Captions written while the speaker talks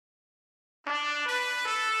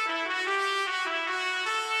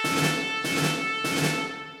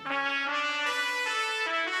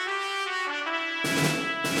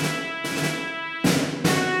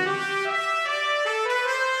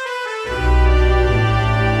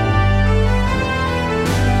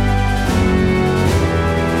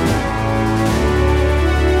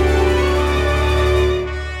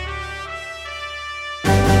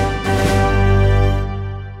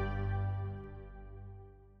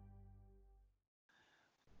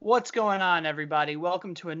What's going on, everybody?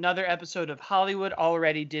 Welcome to another episode of Hollywood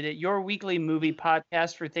Already Did It, your weekly movie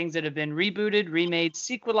podcast for things that have been rebooted, remade,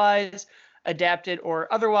 sequelized, adapted,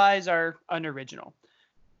 or otherwise are unoriginal.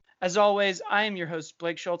 As always, I am your host,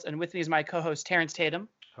 Blake Schultz, and with me is my co-host, Terrence Tatum.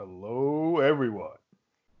 Hello, everyone.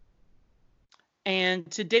 And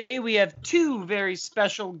today we have two very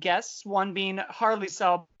special guests, one being Harley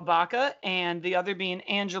Salbaka and the other being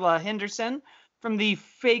Angela Henderson from the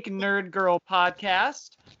Fake Nerd Girl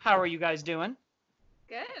podcast. How are you guys doing?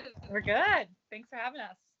 Good. We're good. Thanks for having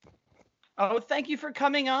us. Oh, thank you for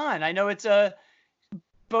coming on. I know it's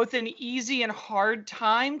both an easy and hard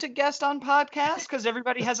time to guest on podcasts because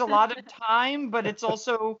everybody has a lot of time, but it's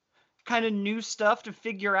also kind of new stuff to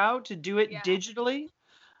figure out to do it digitally.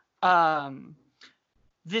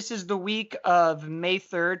 This is the week of May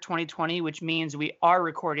 3rd, 2020, which means we are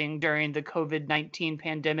recording during the COVID-19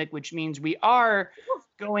 pandemic, which means we are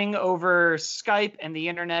going over Skype and the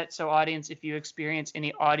internet. So audience, if you experience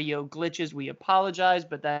any audio glitches, we apologize,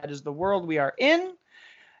 but that is the world we are in.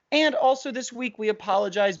 And also this week we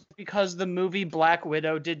apologize because the movie Black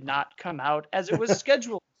Widow did not come out as it was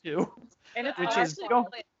scheduled to. And it's which is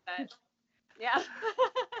yeah.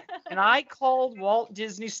 And I called Walt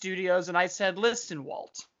Disney Studios and I said, listen,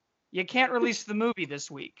 Walt, you can't release the movie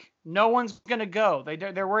this week. No one's going to go.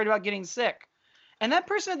 They're worried about getting sick. And that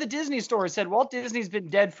person at the Disney store said, Walt Disney's been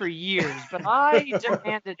dead for years, but I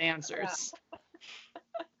demanded answers.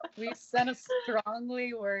 We sent a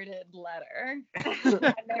strongly worded letter. And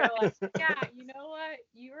they were like, yeah, you know what?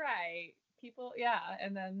 You're right. People, yeah.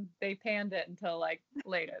 And then they panned it until like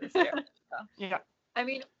later this year. So. Yeah. I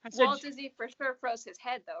mean, Walt Disney for sure froze his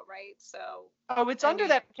head, though, right? So. Oh, it's under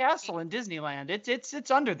that castle in Disneyland.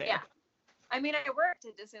 It's under there. Yeah. I mean, I worked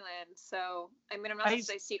at Disneyland, so I mean, I'm not going to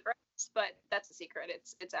say secrets, but that's a secret.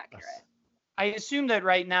 It's accurate. I assume that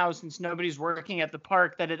right now, since nobody's working at the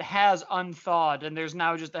park, that it has unthawed, and there's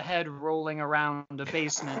now just a head rolling around a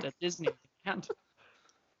basement at Disneyland.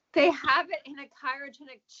 They have it in a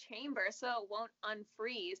cryogenic chamber, so it won't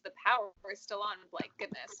unfreeze. The power is still on, Blake.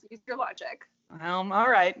 Goodness, use your logic. All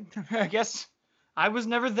right. I guess I was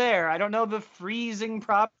never there. I don't know the freezing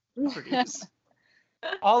properties.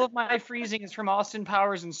 All of my freezing is from Austin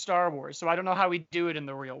Powers and Star Wars, so I don't know how we do it in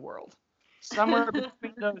the real world. Somewhere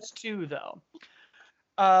between those two, though.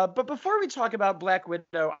 But before we talk about Black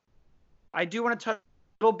Widow, I do want to touch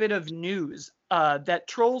a little bit of news that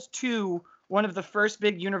Trolls 2, one of the first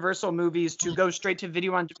big Universal movies to go straight to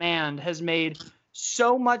video on demand, has made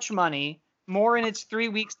so much money, more in its 3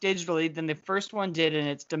 weeks digitally than the first one did in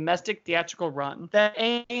its domestic theatrical run, that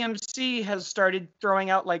AMC has started throwing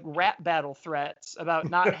out like rap battle threats about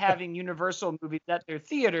not having Universal movies at their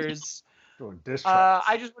theaters.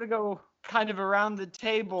 I just want to go kind of around the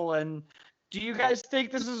table, and do you guys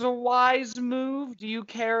think this is a wise move? Do you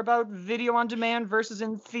care about video on demand versus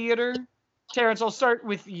in theater? Terrence, I'll start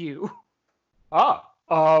with you. I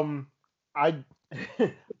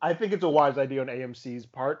think it's a wise idea on AMC's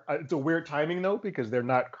part. It's a weird timing though, because they're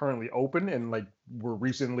not currently open and like we're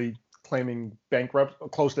recently claiming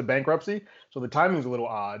close to bankruptcy. So the timing's a little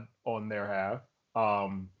odd on their half.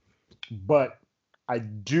 But I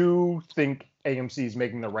do think AMC is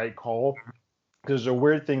making the right call, because there's a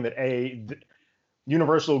weird thing that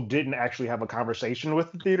Universal didn't actually have a conversation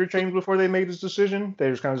with the theater chains before they made this decision. They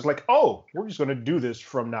just kind of just like, oh, we're just going to do this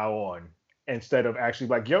from now on, instead of actually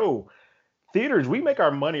like, yo, theaters, we make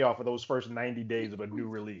our money off of those first 90 days of a new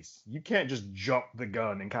release. You can't just jump the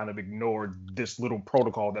gun and kind of ignore this little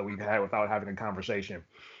protocol that we've had without having a conversation.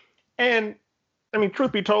 And I mean,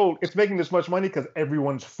 truth be told, it's making this much money because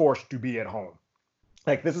everyone's forced to be at home.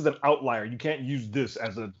 Like, this is an outlier. You can't use this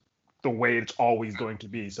as the way it's always going to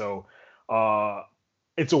be. So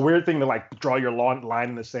it's a weird thing to like draw your line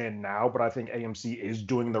in the sand now, but I think AMC is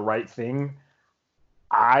doing the right thing.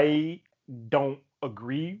 I don't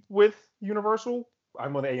agree with Universal.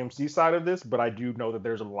 I'm on the AMC side of this, but I do know that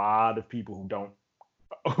there's a lot of people who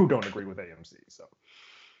don't agree with AMC. So,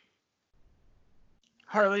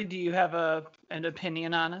 Harley, do you have an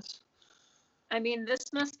opinion on it? I mean,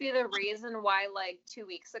 this must be the reason why, like, 2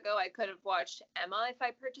 weeks ago, I could have watched Emma if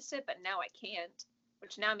I purchased it, but now I can't,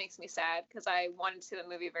 which now makes me sad because I wanted to see the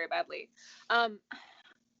movie very badly.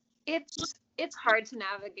 It's hard to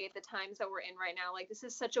navigate the times that we're in right now. Like, this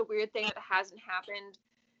is such a weird thing that hasn't happened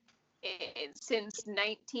since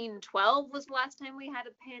 1912 was the last time we had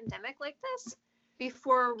a pandemic like this,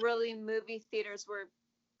 before really movie theaters were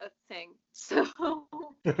a thing. So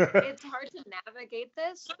it's hard to navigate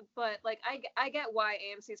this, but like I get why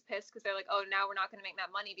AMC's pissed, because they're like, oh, now we're not going to make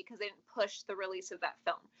that money because they didn't push the release of that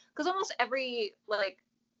film, because almost every like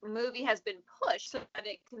movie has been pushed so that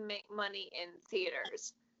it can make money in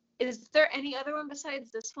theaters. Is there any other one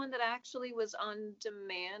besides this one that actually was on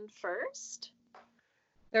demand first?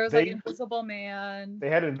 There was like Invisible Man. They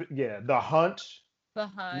had The Hunt. The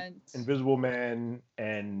Hunt. Invisible Man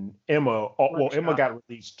and Emma. Well, Emma got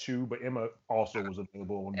released too, but Emma also was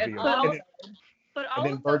available on video. But all and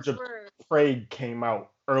then of Birds those of were Prey came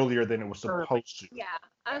out earlier than it was supposed to. Yeah,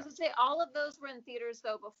 I was gonna say all of those were in theaters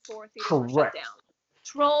though before theaters Correct. were shut down.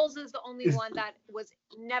 Trolls is the only one that was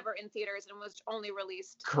never in theaters and was only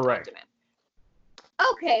released on demand.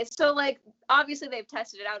 Okay, so like obviously they've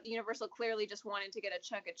tested it out. Universal clearly just wanted to get a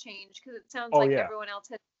chunk of change because it sounds like everyone else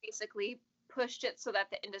has basically pushed it so that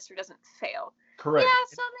the industry doesn't fail. Correct. Yeah,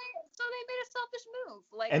 so they made a selfish move.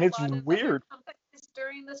 Like and a it's lot of weird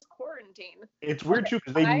during this quarantine. It's weird too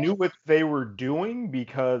because they knew what they were doing,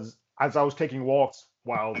 because as I was taking walks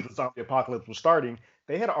while the zombie apocalypse was starting,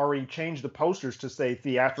 they had already changed the posters to say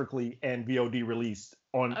theatrically and VOD released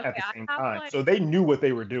at the same time. So they knew what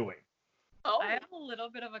they were doing. I have a little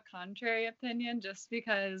bit of a contrary opinion just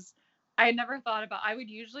because I never thought about, I would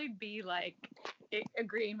usually be like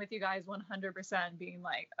agreeing with you guys 100%, being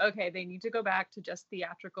like, okay, they need to go back to just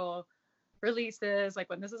theatrical releases, like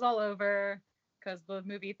when this is all over, because the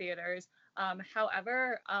movie theaters.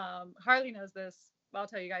 However, Harley knows this. I'll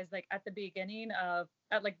tell you guys, like at the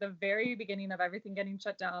very beginning of everything getting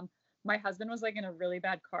shut down, my husband was like in a really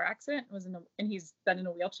bad car accident, and he's been in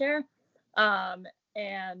a wheelchair.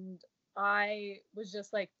 And I was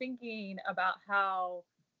just like thinking about how,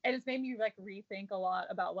 and it's made me like rethink a lot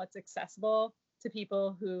about what's accessible to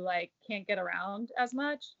people who like can't get around as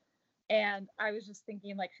much. And I was just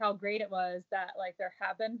thinking like how great it was that like there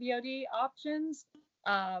have been VOD options.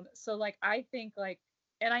 So like I think like,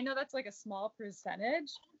 and I know that's like a small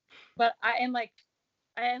percentage, but I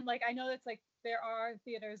know it's like there are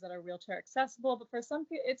theaters that are wheelchair accessible, but for some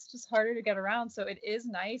people it's just harder to get around. So it is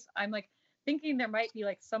nice. I'm like thinking there might be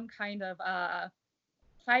like some kind of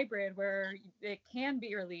hybrid where it can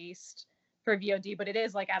be released for VOD, but it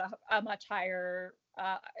is like at a much higher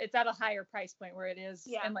it's at a higher price point where it is,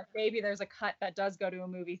 and like maybe there's a cut that does go to a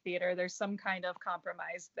movie theater. There's some kind of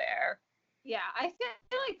compromise there. Yeah, I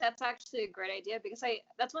feel like that's actually a great idea, because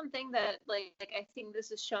that's one thing that like I think this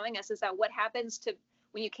is showing us, is that what happens to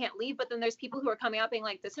when you can't leave, but then there's people who are coming out being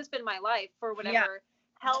like, this has been my life for whatever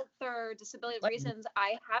health or disability reasons.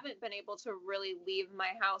 I haven't been able to really leave my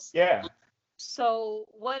house. Yeah. So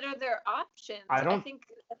what are their options? I think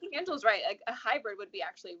Angela's right. Like a hybrid would be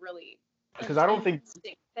actually really, because I don't think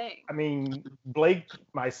I mean, Blake,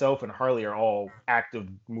 myself, and Harley are all active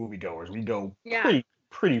moviegoers. We go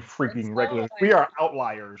pretty freaking regular. Like, we are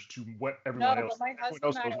outliers to what everyone else. But my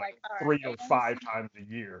husband and I like 3 or 5 times a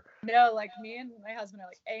year. No, like me and my husband are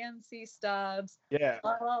like AMC stubs. Yeah.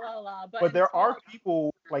 La, la, la, la. But there are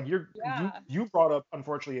people like you brought up,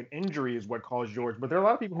 unfortunately, an injury is what caused yours. But there are a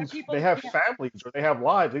lot of people who they have families or they have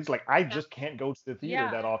lives. It's like I just can't go to the theater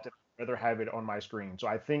that often. I'd rather have it on my screen. So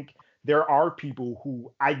I think there are people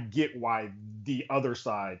who I get why the other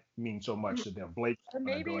side means so much to them. Blake, or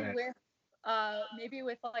maybe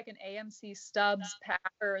with like an AMC stubs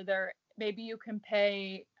pack, or maybe you can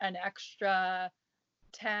pay an extra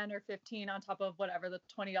 10 or 15 on top of whatever the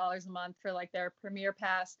 $20 a month for like their premiere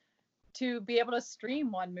pass to be able to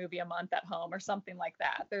stream one movie a month at home or something like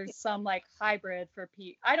that. There's some like hybrid for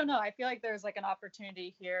I don't know. I feel like there's like an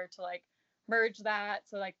opportunity here to like merge that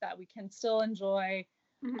so like that we can still enjoy.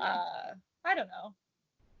 I don't know.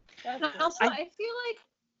 Also, I feel like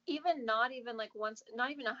not even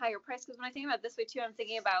a higher price, because when I think about it this way too, I'm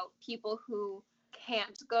thinking about people who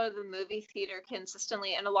can't go to the movie theater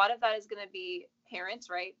consistently, and a lot of that is going to be parents,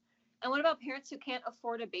 right? And what about parents who can't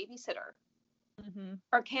afford a babysitter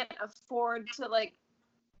or can't afford to like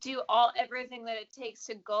do everything that it takes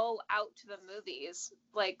to go out to the movies?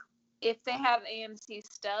 Like if they have AMC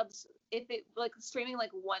stubs, if it like streaming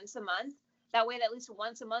like once a month, that way at least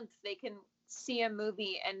once a month they can see a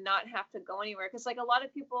movie and not have to go anywhere, because like a lot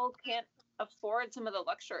of people can't afford some of the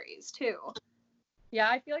luxuries too. Yeah,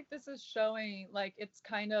 I feel like this is showing like it's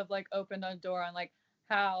kind of like opened a door on like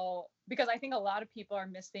how, because I think a lot of people are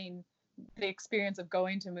missing the experience of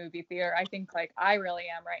going to movie theater. I think like I really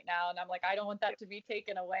am right now, and I'm like I don't want that to be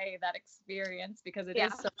taken away, that experience, because it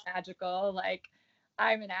is so magical. Like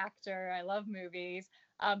I'm an actor, I love movies,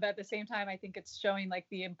 but at the same time I think it's showing like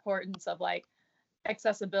the importance of like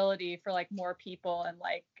accessibility for like more people. And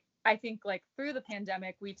like I think like through the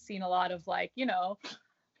pandemic we've seen a lot of like, you know,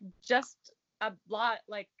 just a lot,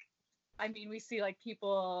 like I mean we see like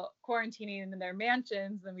people quarantining in their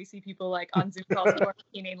mansions, and we see people like on Zoom calls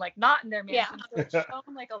quarantining like not in their mansions. So it's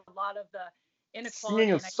shown like a lot of the inequality.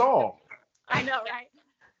 Singing a song. I know, right?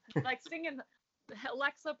 Like singing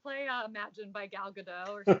Alexa, play Imagine by Gal Gadot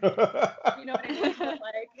or something. You know what I mean? But,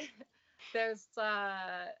 like, there's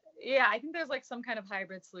I think there's like some kind of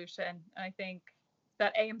hybrid solution. I think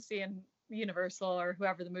that AMC and Universal or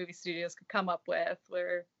whoever the movie studios could come up with,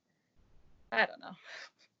 where I don't know.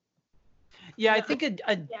 Yeah, I think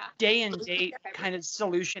a day and date kind of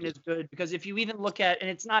solution is good, because if you even look at, and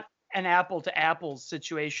it's not an apple to apples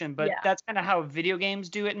situation, but that's kind of how video games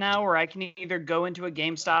do it now, where I can either go into a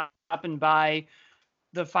GameStop and buy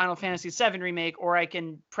the Final Fantasy VII remake, or I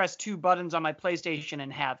can press 2 buttons on my PlayStation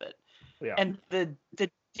and have it. Yeah. And the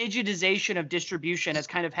digitization of distribution has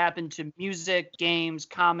kind of happened to music, games,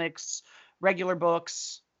 comics, regular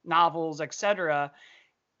books, novels, etc.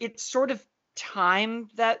 It's sort of time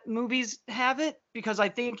that movies have it, because I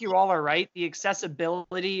think you all are right. The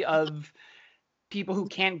accessibility of people who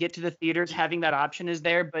can't get to the theaters, having that option is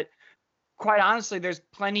there. But quite honestly, there's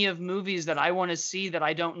plenty of movies that I want to see that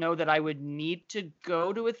I don't know that I would need to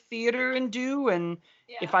go to a theater and do. And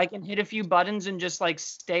if I can hit a few buttons and just like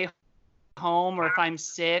stay home, or if I'm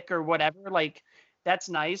sick or whatever, like that's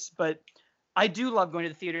nice. But I do love going to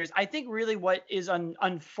the theaters. I think really what is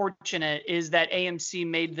unfortunate is that AMC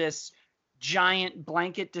made this giant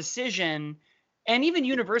blanket decision, and even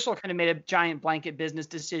Universal kind of made a giant blanket business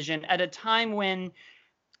decision at a time when,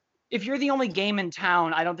 if you're the only game in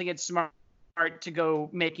town, I don't think it's smart to go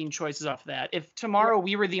making choices off that. If tomorrow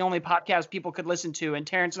we were the only podcast people could listen to, and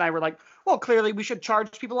Terrence and I were like, well, clearly we should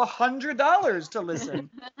charge people $100 to listen,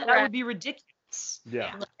 that would be ridiculous.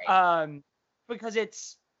 Yeah. Because it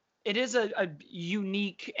is a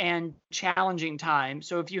unique and challenging time.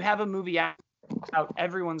 So if you have a movie out,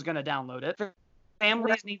 everyone's going to download it.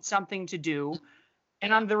 Families need something to do.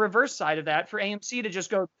 And on the reverse side of that, for AMC to just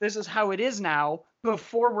go, this is how it is now,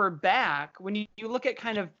 before we're back, when you look at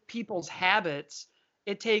kind of people's habits,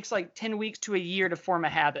 it takes like 10 weeks to a year to form a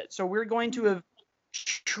habit. So we're going to have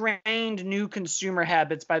trained new consumer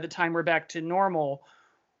habits by the time we're back to normal.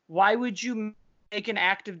 Why would you make an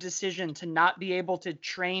active decision to not be able to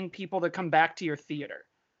train people to come back to your theater?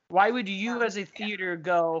 Why would you as a theater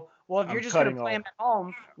go, well, if you're just going to play them at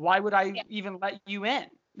home, why would I even let you in?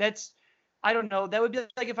 I don't know. That would be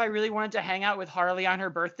like if I really wanted to hang out with Harley on her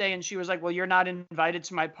birthday and she was like, well, you're not invited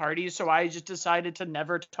to my party. So I just decided to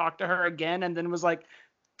never talk to her again, and then was like,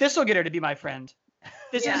 this will get her to be my friend.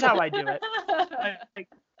 This is how I do it.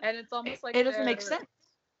 And it's almost like it doesn't make sense.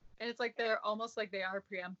 And it's like they're almost like they are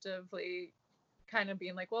preemptively kind of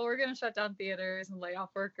being like, well, we're going to shut down theaters and lay off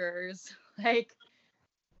workers. Like,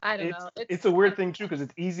 I don't know. It's a weird thing, too, because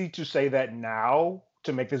it's easy to say that now,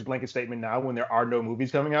 to make this blanket statement now when there are no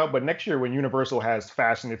movies coming out. But next year, when Universal has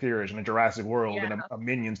Fast and the Furious and a Jurassic World and a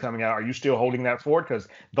Minions coming out, are you still holding that fort? Because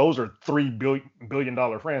those are $3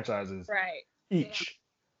 billion franchises each.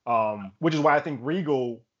 Yeah. Which is why I think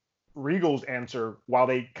Regal's answer, while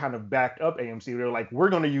they kind of backed up AMC, they're like, we're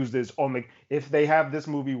going to use this on if they have this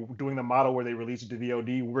movie doing the model where they release it to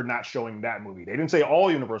VOD, we're not showing that movie. They didn't say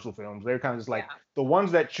all Universal films. They're kind of just like the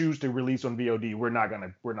ones that choose to release on VOD, we're not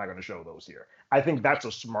gonna show those here. I think that's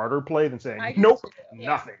a smarter play than saying nope,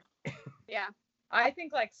 nothing. Yeah, I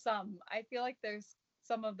think I feel like there's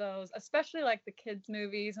some of those, especially like the kids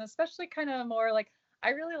movies, and especially kind of more like, I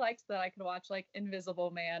really liked that I could watch like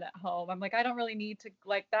Invisible Man at home. I'm like, I don't really need to,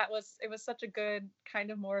 like, it was such a good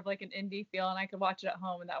kind of more of like an indie feel, and I could watch it at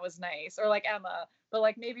home, and that was nice. Or like Emma, but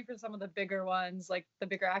like maybe for some of the bigger ones, like the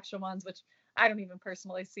bigger action ones, which I don't even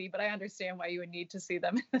personally see, but I understand why you would need to see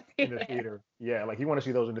them in the theater. Yeah, like you want to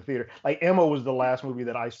see those in the theater. Like Emma was the last movie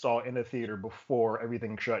that I saw in the theater before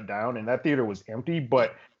everything shut down, and that theater was empty.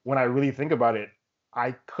 But when I really think about it,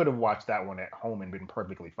 I could have watched that one at home and been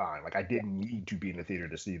perfectly fine. Like I didn't need to be in the theater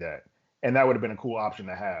to see that. And that would have been a cool option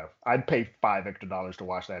to have. I'd pay $5 extra to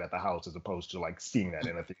watch that at the house as opposed to like seeing that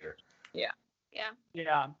in a theater. Yeah.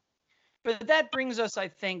 But that brings us, I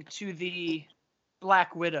think, to the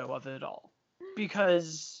Black Widow of it all.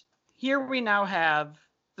 Because here we now have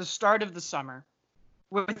the start of the summer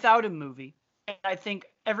without a movie. And I think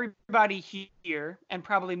everybody here, and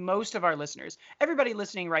probably most of our listeners, everybody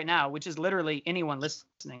listening right now, which is literally anyone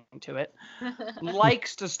listening to it,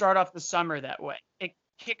 likes to start off the summer that way. It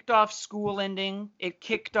kicked off school ending. It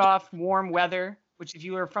kicked off warm weather, which if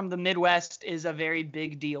you are from the Midwest is a very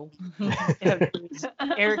big deal.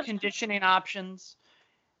 Air conditioning options.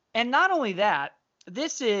 And not only that,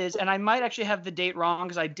 this is, and I might actually have the date wrong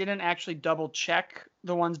because I didn't actually double check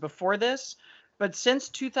the ones before this, but since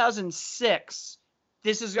 2006,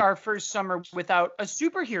 this is our first summer without a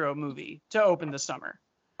superhero movie to open the summer.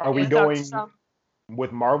 Are we going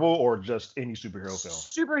with Marvel or just any superhero film?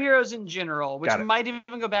 Superheroes in general, which might even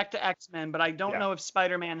go back to X-Men, but I don't know if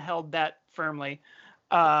Spider-Man held that firmly.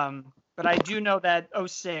 But I do know that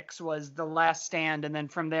 '06 was the last stand, and then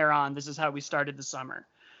from there on, this is how we started the summer.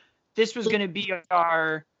 This was going to be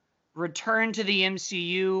our return to the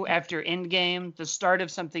MCU after Endgame, the start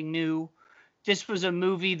of something new. This was a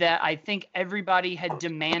movie that I think everybody had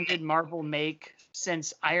demanded Marvel make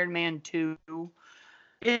since Iron Man 2.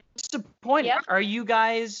 It's disappointing. Yep. Are you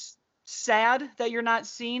guys sad that you're not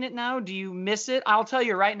seeing it now? Do you miss it? I'll tell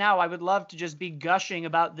you right now, I would love to just be gushing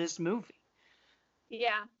about this movie.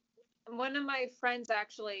 Yeah. One of my friends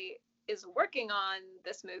actually is working on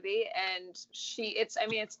this movie, and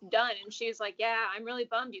it's done, and she's like, yeah, I'm really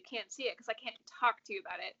bummed you can't see it because I can't talk to you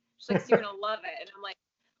about it. She's like, 'cause you're gonna love it. And I'm like,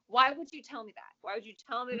 why would you tell me that? Why would you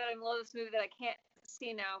tell me that I'm in love with this movie that I can't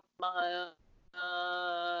see now?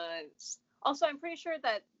 Also, I'm pretty sure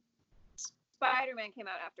that Spider-Man came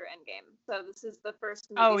out after Endgame, so this is the first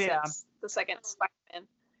movie since the second Spider-Man.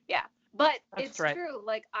 Yeah. But That's it's right. true.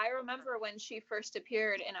 Like, I remember when she first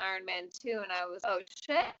appeared in Iron Man 2, and I was, oh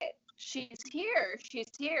shit, she's here. She's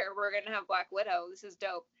here. We're going to have Black Widow. This is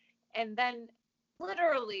dope. And then,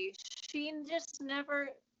 literally, she just never.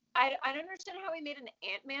 I don't understand how we made an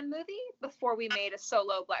Ant-Man movie before we made a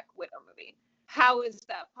solo Black Widow movie. How is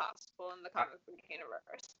that possible in the comic book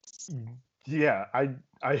universe? Yeah,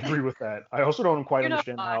 I agree with that. I also don't quite You're not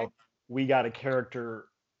understand wrong. how we got a character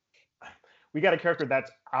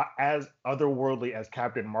that's as otherworldly as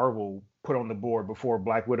Captain Marvel put on the board before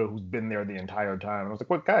Black Widow, who's been there the entire time. And I was like,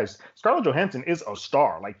 "What, guys? Scarlett Johansson is a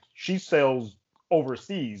star. Like, she sells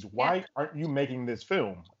overseas. Why aren't you making this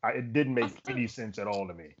film?" It didn't make any sense at all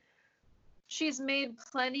to me. She's made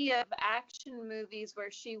plenty of action movies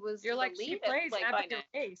where she was You're like, the she lead. plays Like, every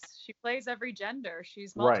race. She plays every gender.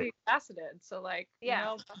 She's Right. multifaceted. So, like,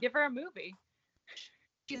 Yeah. give her a movie.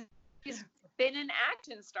 She's been an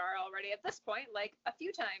action star already at this point, like a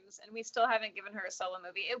few times, and we still haven't given her a solo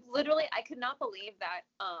movie. It literally, I could not believe that,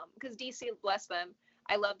 because DC, bless them,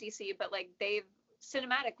 I love DC, but like they've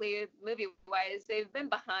cinematically, movie-wise, they've been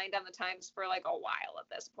behind on the times for like a while at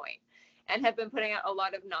this point, and have been putting out a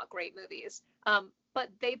lot of not great movies. But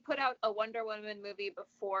they put out a Wonder Woman movie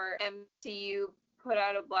before MCU put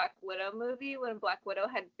out a Black Widow movie, when Black Widow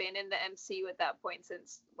had been in the MCU at that point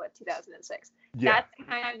since 2006. Yeah. That's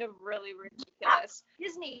kind of really ridiculous.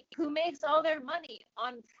 Disney, who makes all their money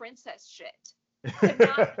on princess shit, could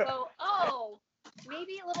not go, oh,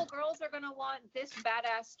 maybe little girls are gonna want this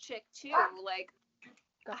badass chick too. Like,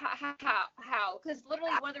 how? Because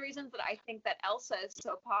literally one of the reasons that I think that Elsa is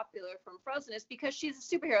so popular from Frozen is because she's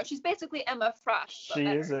a superhero. She's basically Emma Frost. She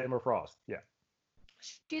is Emma Frost. Yeah.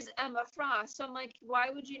 She's Emma Frost. So I'm like, why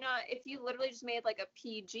would you not? If you literally just made like a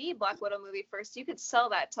PG Black Widow movie first, you could sell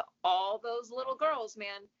that to all those little girls,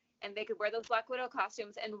 man, and they could wear those Black Widow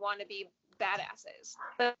costumes and want to be badasses.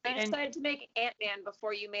 But they decided to make Ant-Man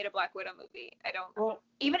before you made a Black Widow movie.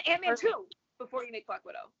 Even Ant-Man 2 before you make Black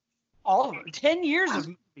Widow. All of them. 10 years of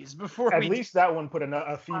movies before At least that one put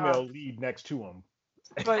a female lead next to him.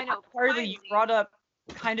 But I know, Carly, you finally. brought up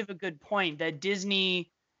kind of a good point that Disney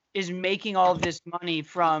is making all of this money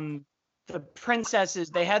from the princesses.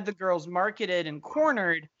 They had the girls marketed and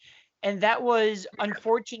cornered, and that was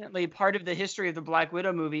unfortunately part of the history of the Black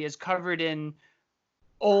Widow movie is covered in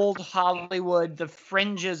old Hollywood, the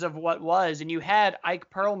fringes of what was. And you had Ike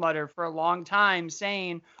Perlmutter for a long time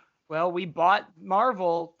saying, well, we bought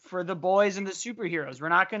Marvel for the boys and the superheroes. We're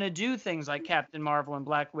not going to do things like Captain Marvel and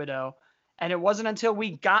Black Widow. And it wasn't until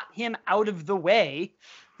we got him out of the way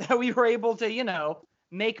that we were able to,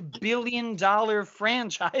 make billion-dollar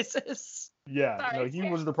franchises. Yeah, Sorry, he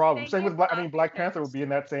was the problem. Same with Black Panther because- would be in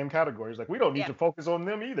that same category. It's like, we don't need to focus on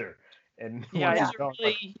them either. And Yeah, once it's he's gone,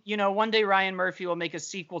 really, one day Ryan Murphy will make a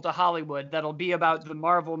sequel to Hollywood that'll be about the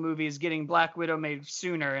Marvel movies getting Black Widow made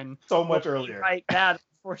sooner and so much we'll earlier. rewrite that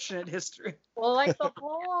unfortunate history. Well, like the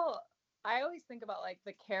whole, I always think about like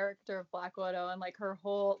the character of Black Widow and like her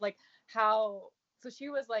whole, like how, so she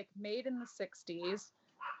was like made in the 60s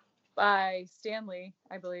by Stan Lee,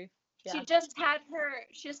 I believe. Yeah. She just had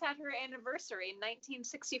her anniversary in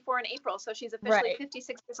 1964 in April, so she's officially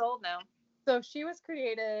 56 years old now. So she was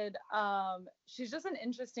created, she's just an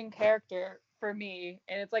interesting character for me,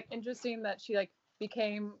 and it's like interesting that she like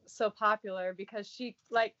became so popular because she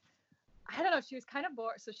like, I don't know, she was kind of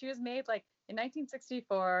bored. So she was made like in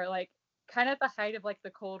 1964, like kind of at the height of like the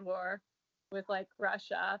Cold War with like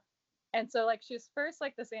Russia. And so like she was first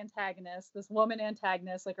like this antagonist, this woman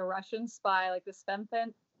antagonist, like a Russian spy, like this femme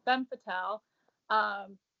fatale.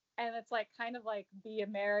 And it's like kind of like the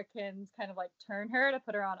Americans kind of like turn her to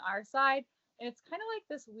put her on our side. And it's kind of like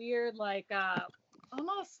this weird, like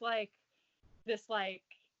almost like this like,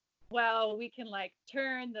 well, we can like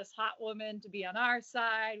turn this hot woman to be on our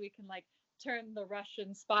side. We can like turn the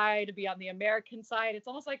Russian spy to be on the American side. It's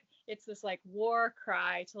almost like it's this like war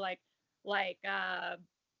cry to like I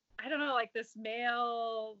don't know, like this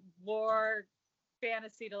male war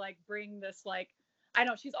fantasy to like bring this like I don't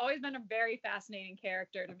know, she's always been a very fascinating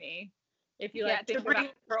character to me. If you like think about her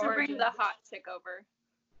to bring origins. the hot chick over.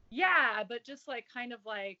 Yeah, but just like kind of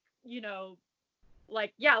like, you know,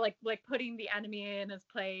 like yeah, like putting the enemy in his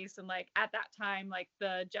place, and like at that time like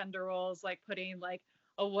the gender roles, like putting like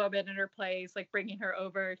a woman in her place, like bringing her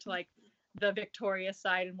over to like the victorious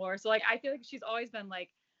side in war. So like I feel like she's always been like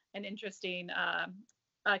an interesting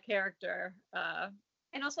character.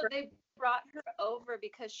 And also they brought her over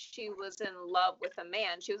because she was in love with a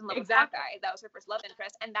man. She was in love Exactly. with Hawkeye. That was her first love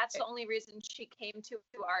interest, and that's the only reason she came to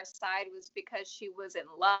our side was because she was in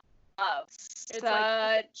love. It's Such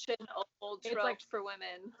like, an old trope like for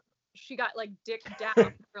women. she got like dicked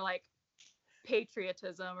down for like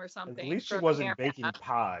patriotism or something. At least she for wasn't America. baking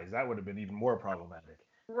pies. That would have been even more problematic.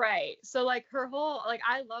 Right. So like her whole like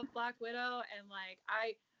I love Black Widow, and like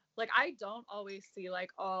I don't always see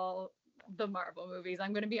like all the Marvel movies.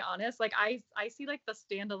 I'm gonna be honest. Like I see like the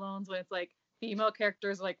standalones when it's like female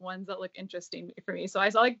characters, like ones that look interesting for me. So I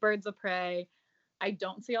saw like Birds of Prey. I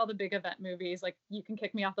don't see all the big event movies. Like you can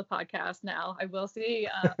kick me off the podcast now. I will see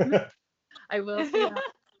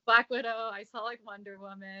Black Widow. I saw like Wonder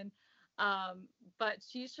Woman. But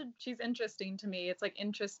she's interesting to me. It's like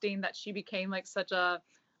interesting that she became like such a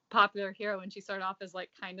popular hero when she started off as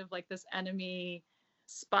like kind of like this enemy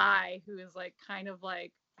spy who is like kind of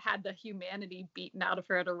like had the humanity beaten out of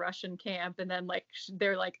her at a Russian camp, and then like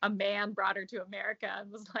they're like a man brought her to America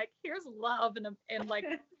and was like, here's love in like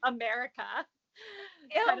America.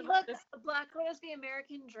 Kind of look, Black Widow's the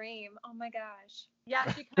American dream. Oh my gosh. Yeah,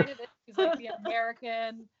 she kind of is. She's like the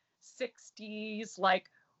American 60s like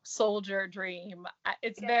soldier dream.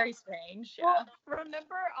 It's very strange. Yeah. Well,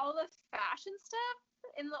 remember all the fashion stuff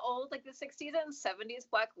in the old like the 60s and 70s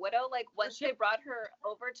Black Widow? Like once they brought her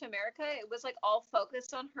over to America, it was like all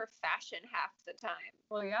focused on her fashion half the time.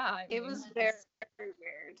 Well, yeah. It was very, very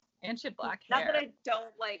weird. And she had black hair. Not that I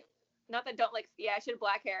don't like. Yeah, she had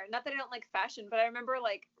black hair. Not that I don't like fashion, but I remember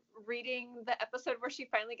like reading the episode where she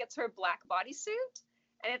finally gets her black bodysuit,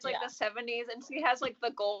 and it's like the 70s, and she has like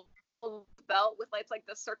the gold belt with like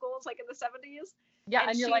the circles like in the 70s. Yeah,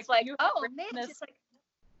 and you're like oh man, she's like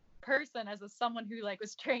person as someone who like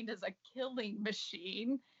was trained as a killing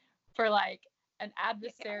machine for like an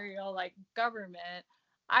adversarial like government.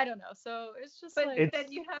 I don't know. So it's just like then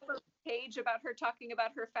you have a page about her talking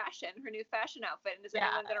about her fashion, her new fashion outfit, and is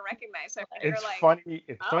anyone gonna recognize her? And it's funny.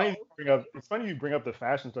 It's funny you bring up the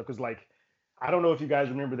fashion stuff because like I don't know if you guys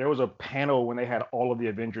remember, there was a panel when they had all of the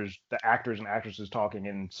Avengers, the actors and actresses talking,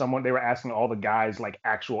 and they were asking all the guys like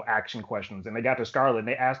actual action questions, and they got to Scarlett and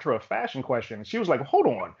they asked her a fashion question, and she was like, "Hold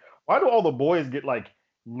on, why do all the boys get like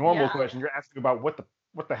normal questions? You're asking about what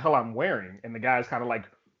the hell I'm wearing," and the guys kind of like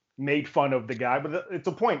made fun of the guy, but it's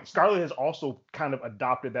a point. Scarlett has also kind of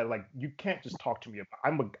adopted that, like, you can't just talk to me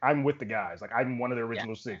about. I'm with the guys. Like, I'm one of the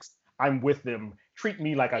original six. I'm with them. Treat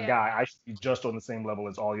me like a guy. I should be just on the same level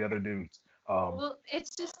as all the other dudes. Well,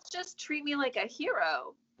 it's just treat me like a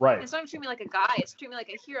hero. Right. It's not treat me like a guy. It's treat me like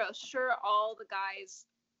a hero. Sure, all the guys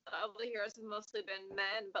of the heroes have mostly been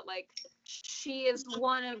men, but like she is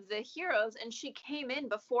one of the heroes, and she came in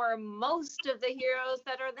before most of the heroes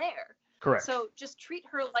that are there. Correct. So just treat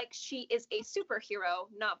her like she is a superhero,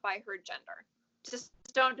 not by her gender. Just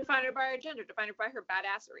don't define her by her gender. Define her by her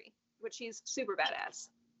badassery, which she's super badass.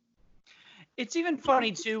 It's even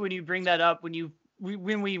funny too when you bring that up when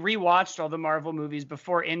we rewatched all the Marvel movies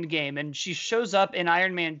before Endgame, and she shows up in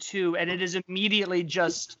Iron Man 2, and it is immediately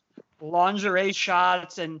just lingerie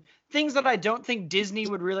shots and things that I don't think Disney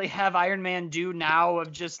would really have Iron Man do now,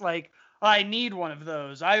 of just like, I need one of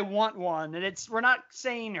those. I want one. And we're not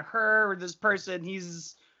saying her or this person.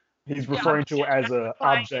 He's referring to as an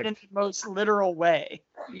object in the most literal way.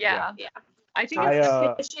 Yeah. I think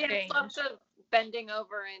she had lots of bending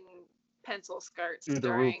over in pencil skirts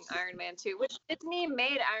during Iron Man 2, which Disney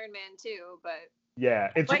made Iron Man 2, but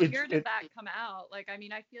yeah, what year did that come out? Like, I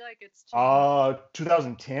mean, I feel like it's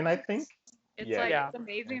 2010, I think. It's it's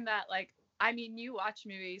amazing that like, I mean, you watch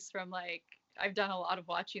movies from like, I've done a lot of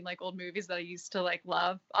watching like old movies that I used to like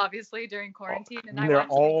love, obviously during quarantine, and they're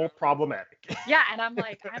all problematic. Yeah, and I'm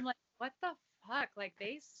like, what the fuck? Like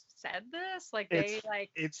they said this? Like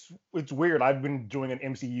it's weird. I've been doing an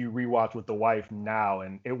MCU rewatch with the wife now,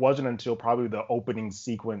 and it wasn't until probably the opening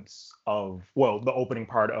sequence of the opening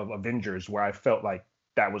part of Avengers where I felt like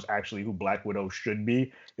that was actually who Black Widow should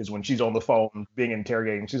be, is when she's on the phone being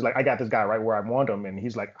interrogated and she's like, I got this guy right where I want him, and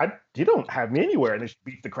he's like, you don't have me anywhere, and then she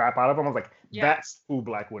beats the crap out of him. I was like, that's who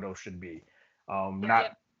Black Widow should be,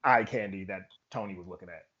 not eye candy that Tony was looking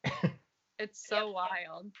at. It's so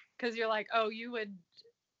wild because you're like, oh, you would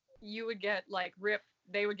get like ripped.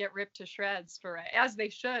 They would get ripped to shreds for it, as they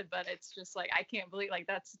should. But it's just like, I can't believe like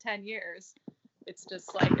that's 10 years. It's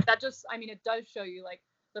just like that. I mean, it does show you like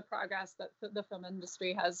the progress that the film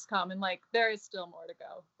industry has come, and like there is still more to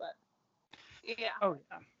go. But yeah. Oh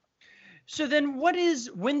yeah. So then,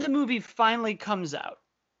 when the movie finally comes out,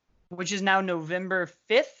 which is now November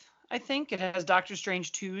 5th, I think it has Doctor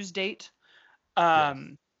Strange 2's date.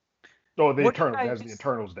 The Eternals has the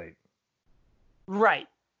Eternals date. Right.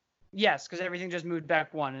 Yes, because everything just moved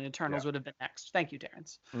back one, and Eternals would have been next. Thank you,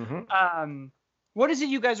 Terrence. Mm-hmm. What is it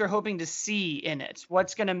you guys are hoping to see in it?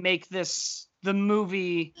 What's going to make this the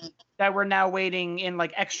movie that we're now waiting in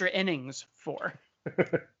like extra innings for?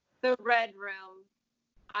 The Red Room.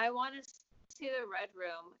 I want to see the Red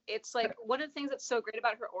Room. It's like one of the things that's so great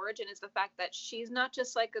about her origin is the fact that she's not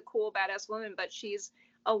just like a cool badass woman, but she's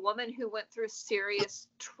a woman who went through serious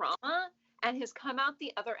trauma and has come out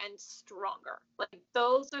the other end stronger. Like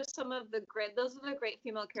those are the great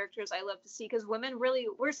female characters I love to see, because women really,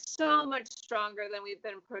 we're so much stronger than we've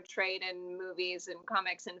been portrayed in movies and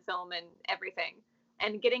comics and film and everything.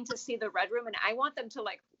 And getting to see the Red Room, and I want them to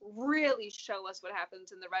like really show us what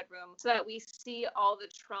happens in the Red Room so that we see all the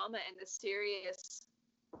trauma and the serious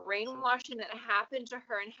brainwashing that happened to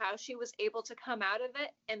her and how she was able to come out of it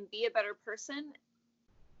and be a better person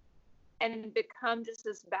and become just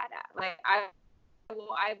this badass. Like I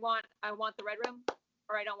want the Red Room,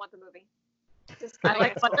 or I don't want the movie. Just I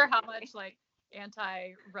like wonder how much like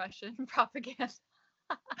anti-Russian propaganda.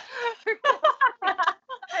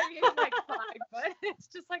 I mean, like, fine, but it's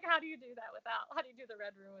just like, how do you do the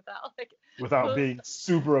Red Room without being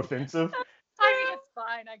super offensive? I mean, it's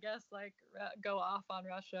fine, I guess. Like, go off on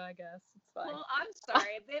Russia, I guess. It's fine. Well, I'm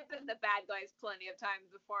sorry. They've been the bad guys plenty of times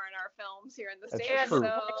before in our films here in the That's States. true.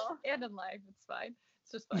 And in life, it's fine.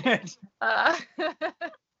 It's just fine.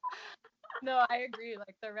 No, I agree.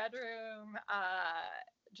 Like, the Red Room,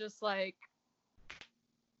 just like,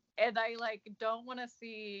 and I like I don't want to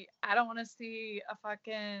see a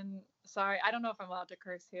fucking, sorry, I don't know if I'm allowed to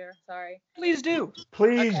curse here. Sorry. Please do.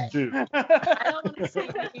 Please do. I don't want to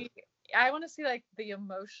see I want to see like the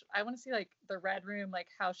emotion. I want to see like the Red Room, like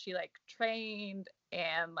how she like trained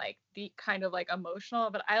and like the kind of like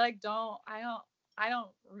emotional, but I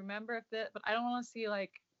don't remember if it, but I don't want to see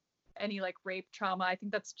like any like rape trauma. I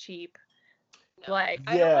think that's cheap. No. Like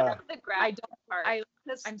Yeah.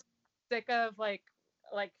 I'm sick of like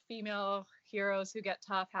female heroes who get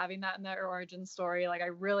tough having that in their origin story. Like I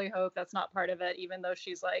really hope that's not part of it, even though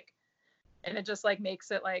she's like, and it just like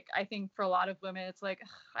makes it like, I think for a lot of women it's like,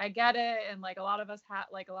 I get it, and like a lot of us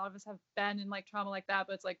have been in like trauma like that,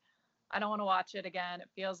 but it's like I don't want to watch it again. It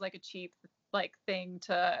feels like a cheap like thing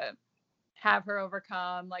to have her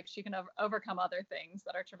overcome. Like she can overcome other things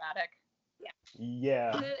that are traumatic.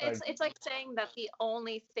 Yeah. It's like saying that the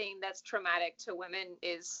only thing that's traumatic to women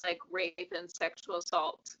is like rape and sexual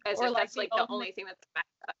assault, as or if like that's like the only thing that's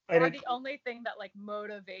or the only thing that like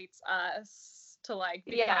motivates us to like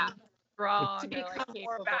become strong, to become or, like,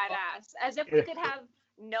 more capable. badass, as if we could have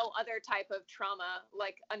no other type of trauma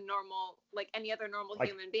like any other normal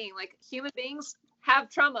human being. Like human beings have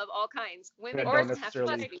trauma of all kinds. Women don't don't have to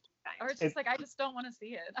necessarily- Or it's just like, I just don't want to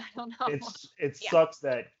see it. I don't know. It sucks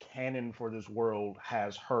that canon for this world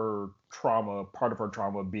has her trauma, part of her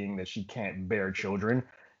trauma being that she can't bear children.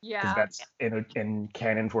 Yeah. That's in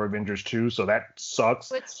canon for Avengers 2, so that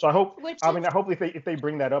sucks. Which- so I hope, which I is- mean, I hope if they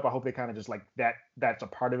bring that up, I hope they kind of just like that's a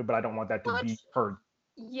part of it, but I don't want that to be her.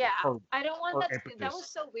 Yeah, I don't want that. That impetus.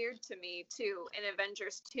 was so weird to me too in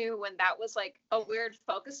Avengers 2 when that was like a weird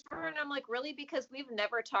focus for her, and I'm like, really? Because we've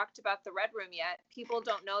never talked about the Red Room yet. People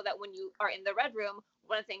don't know that when you are in the Red Room,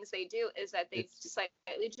 one of the things they do is that they just like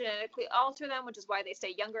slightly genetically alter them, which is why they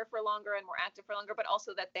stay younger for longer and more active for longer, but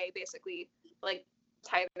also that they basically like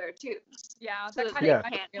tie their tubes. Yeah. So That that kind Yeah. of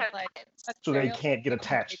reminds me of, like, So they can't get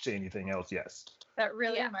attached to anything else. Yes. That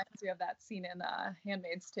really reminds me of that scene in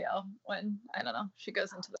Handmaid's Tale when, I don't know, she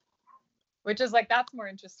goes into the, which is like, that's more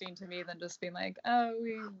interesting to me than just being like, oh,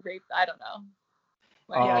 we raped, I don't know.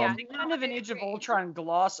 Like, They kind of an Age of Ultron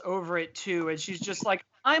gloss over it too, and she's just like,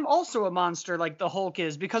 I'm also a monster like the Hulk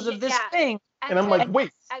is because of this thing. And I'm like,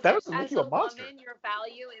 wait, that doesn't make you a monster. Woman, your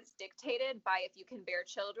value is dictated by if you can bear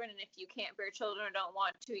children, and if you can't bear children or don't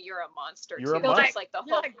want to, you're a monster. You're a too. monster. Just like the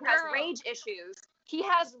Hulk who has rage issues. He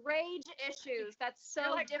has rage issues. That's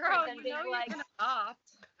so like, different girl, than you being know like, you're gonna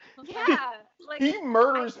opt. yeah, Like, He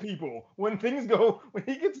murders people. When he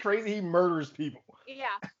ggets crazy, he murders people. yeah,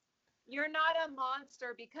 you're not a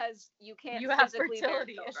monster because you can't You have physically bear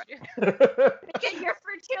fertility children. issues. Your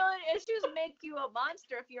fertility issues make you a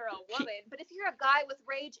monster if you're a woman. But if you're a guy with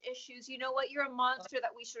rage issues, you know what? You're a monster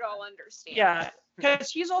that we should all understand. Yeah,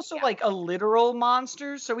 because he's also Yeah. like a literal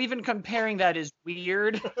monster, so even comparing that is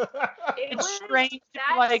weird. It It's was strange to be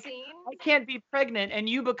that like, scene. I can't be pregnant, and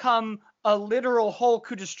you become a literal Hulk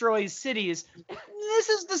who destroys cities. This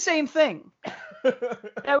is the same thing.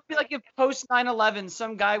 That would be like if post 9/11,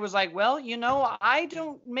 some guy was like, well, I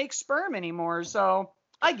don't make sperm anymore, so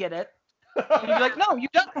I get it. And you'd be like, no, you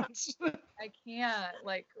don't. I can't.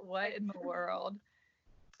 Like, what in the world?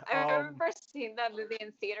 I remember seeing that movie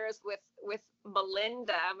in theaters with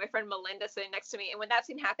Melinda, my friend Melinda, sitting next to me. And when that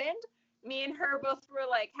scene happened, me and her both were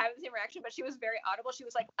like having the same reaction, but she was very audible. She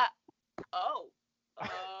was like, oh.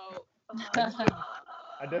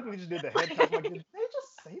 I definitely just did the head tap. Like, did they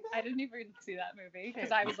just say I didn't even see that movie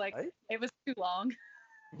because I was like, Right? it was too long.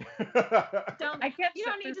 that? Don't, I can't. you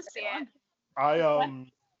don't need to see it. I'm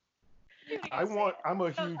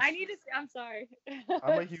a huge I need to see. I'm sorry.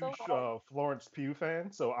 I'm a It's huge so long. Florence Pugh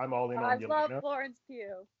fan, so I'm all in I on love Yelena. Florence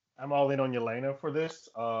Pugh. I'm all in on Yelena for this.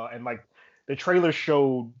 And like the trailer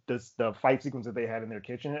showed the fight sequence that they had in their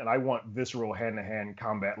kitchen, and I want visceral hand-to-hand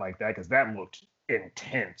combat like that because that looked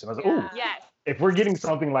intense. And I was like, Yeah. ooh, Yes. if we're getting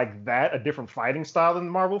something like that, a different fighting style in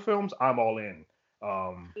the Marvel films, I'm all in.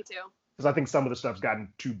 Me too. Because I think some of the stuff's gotten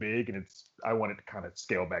too big, and I want it to kind of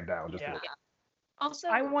scale back down just a Yeah. little. Also,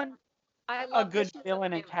 I want I a love good that she's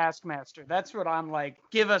villain and female. Taskmaster. That's what I'm like.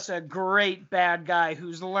 Give us a great bad guy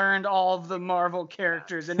who's learned all of the Marvel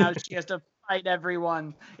characters and now she has to fight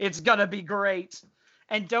everyone. It's gonna be great.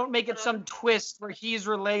 And don't make it some twist where he's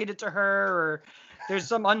related to her or there's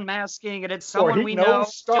some unmasking and it's Or someone he we knows know.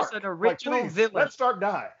 Stark. Just an Like, original please, villain. let Stark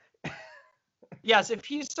die. Yes, if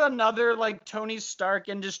he's another like Tony Stark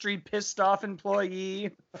industry pissed off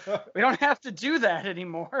employee, we don't have to do that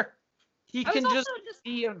anymore. He I was can also just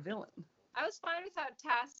be a villain. I was fine without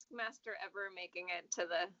Taskmaster ever making it to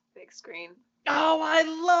the big screen. Oh, I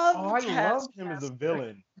love Oh, I love him as a Taskmaster.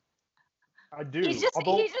 villain. I do. He's just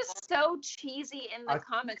Although, he's just so cheesy in the I-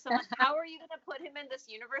 comics. I'm like, how are you gonna put him in this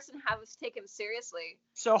universe and have us take him seriously?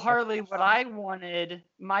 So Harley, what I wanted,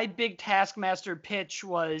 my big Taskmaster pitch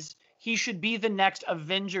was he should be the next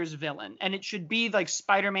Avengers villain, and it should be like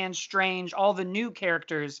Spider-Man, Strange, all the new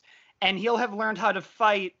characters, and he'll have learned how to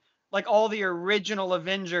fight like all the original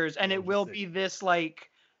Avengers, and it will be this like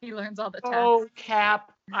He learns all the tasks. oh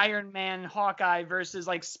Cap, Iron Man, Hawkeye versus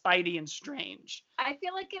like Spidey and Strange. I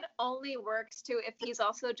feel like it only works too if he's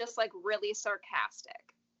also just like really sarcastic.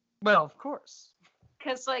 Well, of course.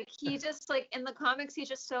 Cause like he just like in the comics he's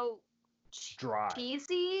just so dry.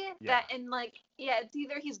 cheesy Yeah. that and like it's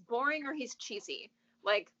either he's boring or he's cheesy.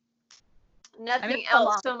 Like nothing a else.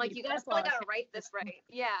 lot So I'm of like, you people- guys that's a really lot of gotta write this right.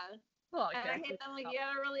 Yeah. Well, And I exactly. hate them like you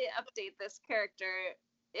gotta really update this character.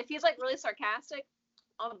 If he's like really sarcastic,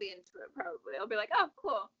 I'll be into it probably. I'll be like, oh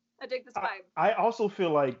cool. I dig this vibe. I also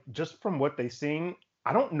feel like just from what they seen,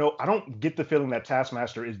 I don't get the feeling that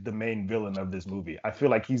Taskmaster is the main villain of this movie. I feel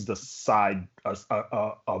like he's the side,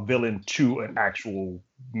 a villain to an actual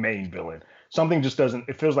main villain. Something just doesn't.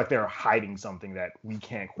 It feels like they're hiding something that we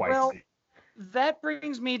can't quite see. That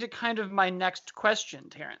brings me to kind of my next question,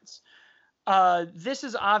 Terrence. This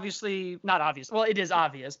is obviously not obvious. Well, it is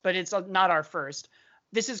obvious, but it's not our first.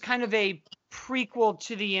 This is kind of a prequel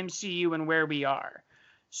to the MCU and where we are.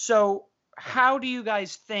 So how do you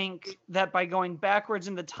guys think that by going backwards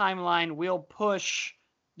in the timeline, we'll push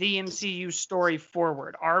the MCU story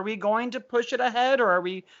forward? Are we going to push it ahead, or are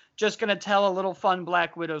we just going to tell a little fun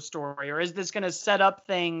Black Widow story? Or is this going to set up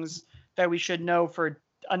things that we should know for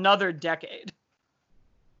another decade?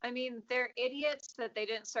 I mean, they're idiots that they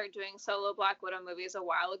didn't start doing solo Black Widow movies a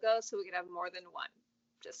while ago so we could have more than one.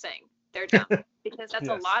 Just saying. They're dumb. Because that's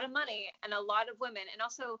Yes. a lot of money and a lot of women. And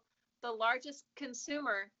also, the largest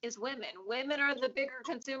consumer is women. Women are the bigger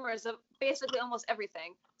consumers of basically almost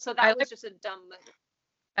everything. So that was just a dumb move.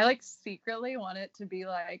 I like secretly want it to be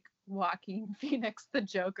like Joaquin Phoenix, the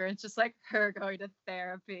Joker. It's just like her going to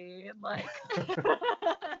therapy and like,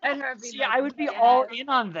 and her being See, like, I would be "Yes." all in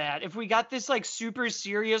on that. If we got this like super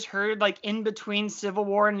serious her like in between Civil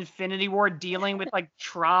War and Infinity War dealing with like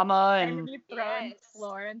trauma And and you throw in Yes.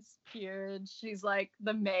 Florence Pugh. She's like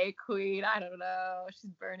the May Queen. I don't know.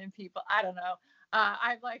 She's burning people. I don't know.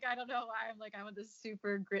 I'm like, I don't know why I want this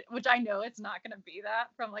super grit, which I know it's not going to be that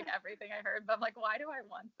from like everything I heard, but I'm like, why do I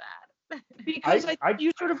want that? because I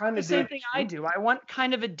you sort of kinda the same do thing too. I do. I want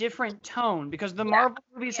kind of a different tone because the Yeah. Marvel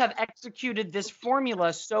movies have executed this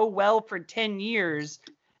formula so well for 10 years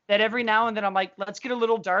that every now and then I'm like, let's get a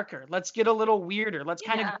little darker, let's get a little weirder, let's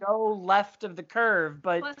kind Yeah. of go left of the curve,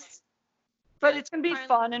 but Plus, it's gonna be finally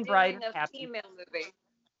fun and bright doing and a happy. female movie.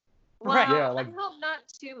 Well, Right. Yeah, I like- hope not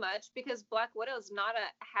too much because Black Widow's not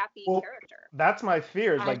a happy Well, character. That's my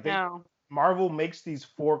fear. Is I like know. Marvel makes these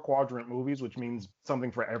 4-quadrant movies, which means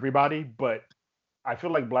something for everybody. But I feel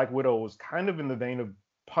like Black Widow was kind of in the vein of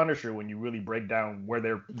Punisher when you really break down where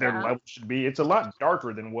their Yeah. level should be. It's a lot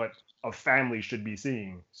darker than what a family should be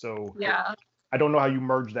seeing. So Yeah, I don't know how you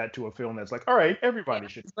merge that to a film that's like, all right, everybody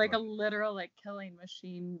should. it's like a literal like killing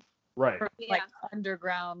machine right. from Yeah. like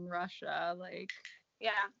underground Russia. Like,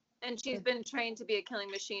 Yeah. And she's been trained to be a killing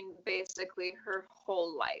machine basically her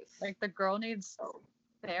whole life. the girl needs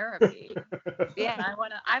therapy. Yeah. And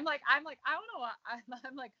I'm like, I wanna.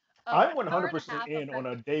 I'm like, oh, I'm an hour and a 100% half in of on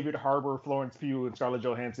that- a David Harbour, Florence Pugh, and Scarlett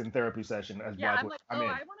Johansson therapy session as Yeah, Black I'm Widow. like, I'm oh, in.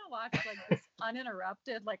 I want to watch like this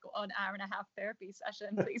uninterrupted, like an hour and a half therapy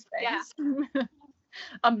session, please, Yeah. thanks.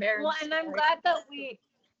 A marriage. Well, and I'm story. glad that we.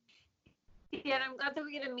 Yeah, and I'm glad that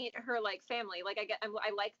we get to meet her like family. Like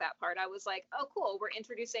I like that part. I was like, oh, cool. We're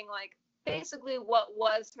introducing like basically what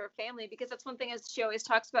was her family because that's one thing as she always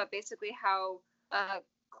talks about. Basically, how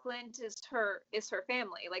Clint is her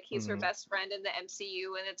family. Like he's her Mhm. best friend in the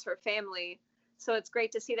MCU, and it's her family. So it's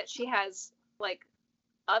great to see that she has like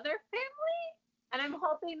other family. And I'm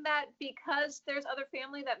hoping that because there's other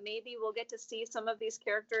family, that maybe we'll get to see some of these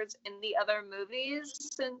characters in the other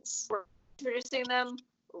movies since we're introducing them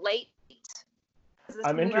late. 'Cause this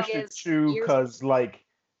I'm movie interested is too years- because like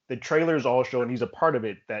the trailers all show, and he's a part of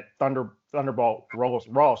it. That Thunderbolt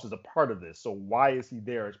Ross is a part of this. So why is he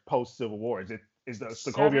there post Civil War? Is the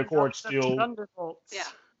Sokovia Accord still Thunderbolts. Yeah.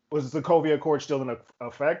 was the Sokovia Accord still in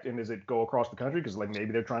effect, and does it go across the country? Because like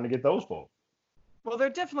maybe they're trying to get those folks. Well, they're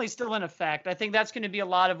definitely still in effect. I think that's going to be a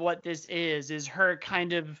lot of what this is her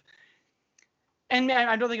kind of, and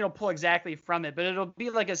I don't think it'll pull exactly from it, but it'll be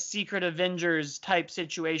like a Secret Avengers type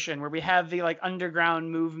situation where we have the like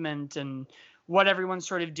underground movement and what everyone's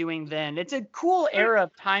sort of doing then. It's a cool era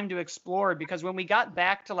of time to explore because when we got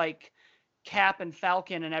back to like Cap and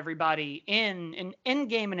Falcon and everybody in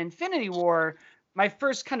Endgame and Infinity War, my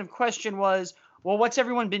first kind of question was, well, what's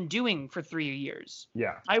everyone been doing for 3 years?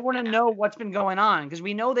 Yeah. I want to know what's been going on because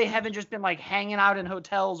we know they haven't just been like hanging out in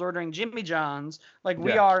hotels ordering Jimmy John's like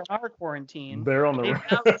we Yeah. are in our quarantine. They're on the They've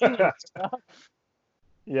been out doing run. stuff.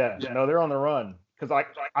 Yeah, no, they're on the run. Because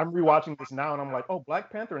I'm rewatching this now, and I'm like, oh,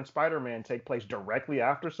 Black Panther and Spider-Man take place directly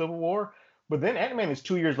after Civil War, but then Ant-Man is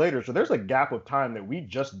 2 years later, so there's a gap of time that we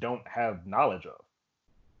just don't have knowledge of.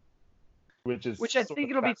 Which I sort think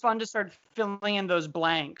of it'll be fascinating. fun to start filling in those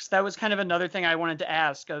blanks. That was kind of another thing I wanted to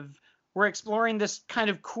ask of we're exploring this kind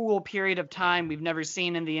of cool period of time we've never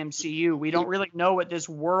seen in the MCU. We don't really know what this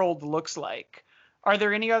world looks like. Are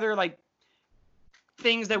there any other like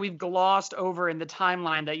things that we've glossed over in the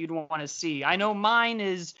timeline that you'd want to see? I know mine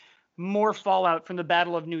is more fallout from the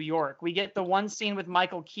Battle of New York. We get the one scene with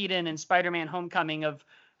Michael Keaton in Spider-Man Homecoming of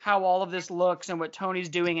how all of this looks and what Tony's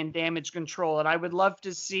doing in Damage Control. And I would love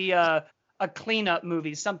to see a cleanup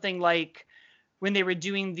movie, something like when they were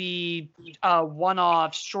doing the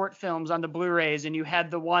one-off short films on the Blu-rays, and you had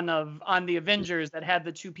the one on the Avengers that had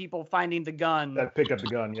the two people finding the gun. That pick up the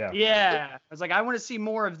gun, yeah. Yeah, I was like, I want to see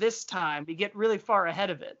more of this time. We get really far ahead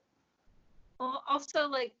of it. Well, also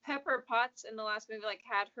like Pepper Potts in the last movie like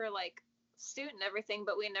had her like suit and everything,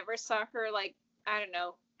 but we never saw her like I don't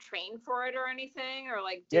know train for it or anything or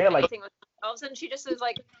like do Yeah, like- anything with themselves. And she just is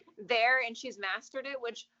like there and she's mastered it.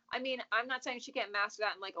 Which I mean, I'm not saying she can't master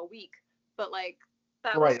that in like a week, but like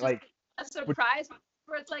that was Right, just like a surprise.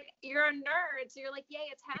 Where it's like you're a nerd, so you're like, yay,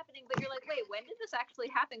 it's happening, but you're like, wait, when did this actually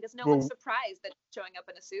happen? Because no Well- one's surprised that she's showing up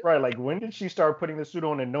in a suit. right, like when did she start putting the suit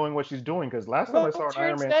on and knowing what she's doing? Because last time I saw her in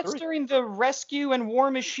Iron Man that's 3. during the Rescue and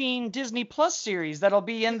War Machine Disney Plus series that'll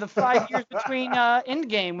be in the 5 years between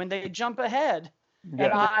Endgame when they jump ahead. And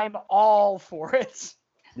Yeah. I'm all for it.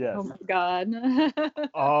 Yes. Oh my god.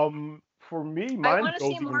 For me, I mine want to goes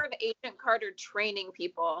see even- more of Agent Carter training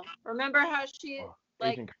people. Remember how she Oh,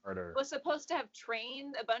 like Agent Carter. was supposed to have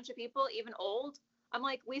trained a bunch of people, even old? I'm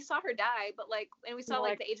like, we saw her die, but like, and we saw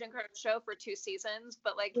like Like- the Agent Carter show for 2 seasons,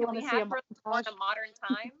 but like, You can we wanna see have a her on montage? a modern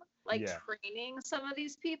time, like Yeah. training some of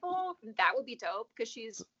these people? That would be dope because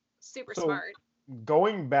she's super So- smart.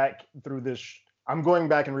 Going back through this, I'm going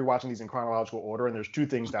back and rewatching these in chronological order, and there's two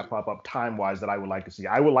things that pop up time-wise that I would like to see.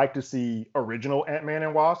 I would like to see original Ant-Man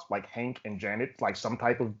and Wasp, like Hank and Janet, like some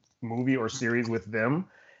type of movie or series with them.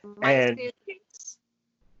 And-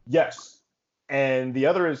 Yes. And the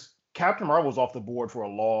other is Captain Marvel's off the board for a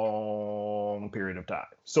long period of time.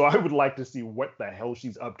 So I would like to see what the hell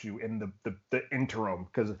she's up to in the interim,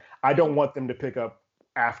 because I don't want them to pick up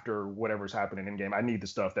after whatever's happening in game. I need the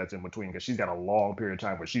stuff that's in between because she's got a long period of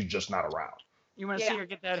time where she's just not around. You want to see her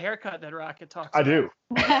get that haircut that Rocket talks I about?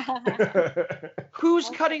 do. Who's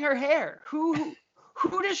cutting her hair? Who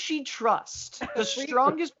does she trust? The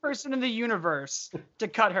strongest person in the universe to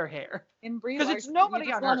cut her hair? Because it's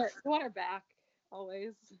nobody on Earth. You want her back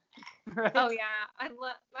always. Right? Oh yeah, I don't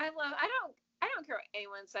care what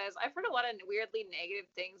anyone says. I've heard a lot of weirdly negative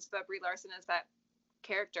things about Brie Larson as that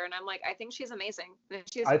character, and I'm like, I think she's amazing.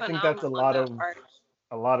 She's I think that's a phenomenal lot in that of part.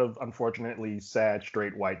 a lot of unfortunately sad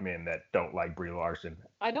straight white men that don't like Brie Larson.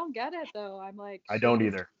 I don't get it though. I'm like, I don't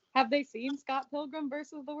either. Have they seen Scott Pilgrim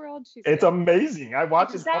versus the World? It's amazing. I watch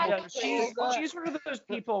it. Exactly. almost- She's one of those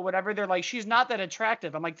people, whatever, they're like, she's not that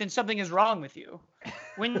attractive. I'm like, then something is wrong with you.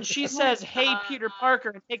 When she says, hey, Peter Parker,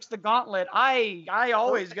 and takes the gauntlet, I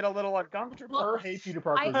always get a little uncomfortable. Her Hey Peter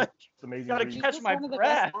Parker is amazing. Gotta read. catch my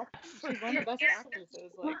breath. She's one of the best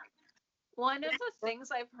actresses. Like, One of the things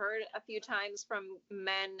I've heard a few times from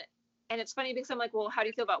men, and it's funny because I'm like, well, how do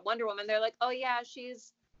you feel about Wonder Woman? They're like, oh yeah,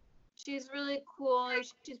 she's really cool, like,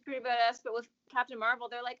 she's pretty badass. But with Captain Marvel,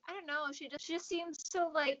 they're like, I don't know, she just seems so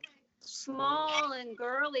like small and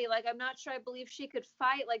girly. Like, I'm not sure I believe she could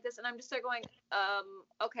fight like this. And I'm just there going,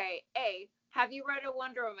 okay, have you read a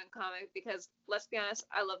Wonder Woman comic? Because let's be honest,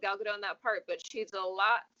 I love Gal Gadot in that part, but she's a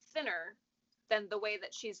lot thinner than the way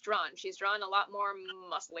that she's drawn. She's drawn a lot more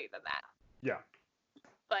muscly than that. Yeah.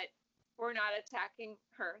 But we're not attacking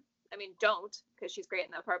her. I mean, don't, because she's great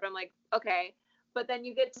in that part. But I'm like, okay. But then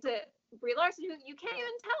you get to Brie Larson, who you can't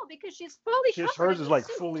even tell because she's fully covered. Hers in is the like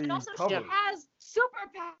suit, fully and also covered. she has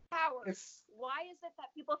superpowers. It's- Why is it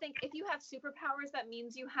that people think if you have superpowers, that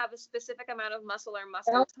means you have a specific amount of muscle or I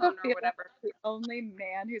muscle also tone or feel whatever? the only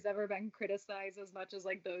man who's ever been criticized as much as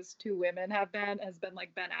like those two women have been has been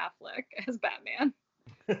like Ben Affleck as Batman.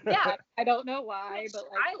 Yeah, I don't know why, which but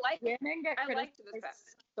like I like. women get I liked this criticized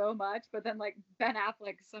Batman. so much, but then like Ben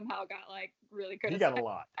Affleck somehow got like really He criticized. got a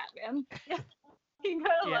lot. Batman. He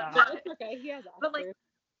got a lot. But it's okay. He has But, like, Oscars.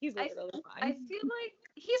 He's I literally I fine. feel like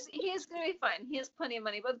he's gonna be fun. He has plenty of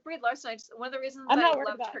money. But with Brie Larson, one of the reasons I'm I not worried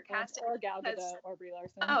loved about her him casting. or Gal because- Gadot or Brie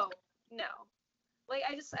Larson. Oh no, like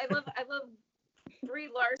I love Brie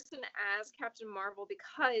Larson as Captain Marvel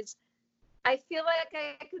because I feel like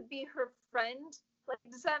I could be her friend. Like,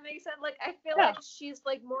 does that make sense? Like, I feel Yeah. like she's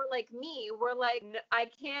like more like me. We're like, I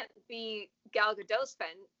can't be Gal Gadot's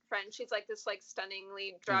friend. She's like this like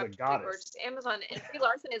stunningly dropped goddess. gorgeous Amazon, and Brie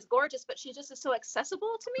Larson is gorgeous, but she just is so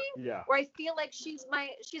accessible to me. Yeah. Where I feel like she's my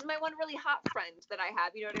one really hot friend that I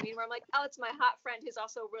have. You know what I mean? Where I'm like, oh, it's my hot friend who's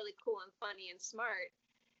also really cool and funny and smart.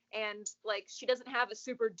 And like, she doesn't have a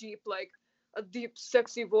super deep a deep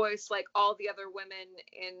sexy voice like all the other women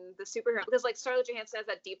in the superhero, because like Scarlett Johansson has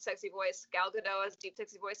that deep sexy voice, Gal Gadot has a deep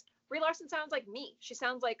sexy voice. Brie Larson sounds like me. She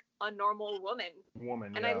sounds like a normal woman.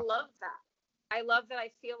 And I love that. I love that.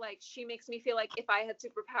 I feel like she makes me feel like if I had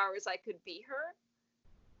superpowers, I could be her.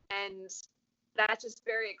 And that's just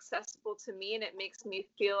very accessible to me, and it makes me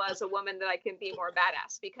feel as a woman that I can be more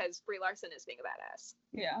badass because Brie Larson is being a badass.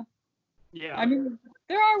 Yeah. Yeah. I mean,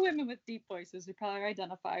 there are women with deep voices who probably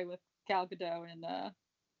identify with Gal Gadot and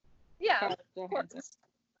Yeah, Scarlett of Johansson. course.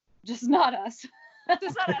 Just not us.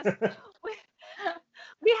 Just not us.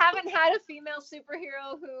 We haven't had a female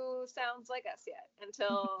superhero who sounds like us yet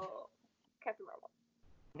until Captain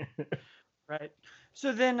Marvel. Right.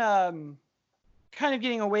 So then, kind of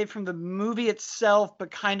getting away from the movie itself,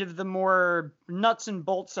 but kind of the more nuts and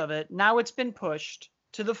bolts of it. Now it's been pushed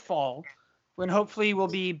to the fall, when hopefully we'll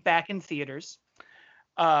be back in theaters,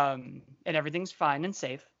 and everything's fine and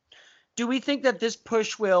safe. Do we think that this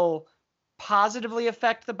push will positively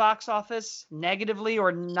affect the box office, negatively,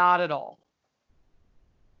 or not at all?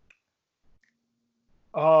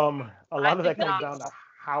 A lot of that think comes not. down to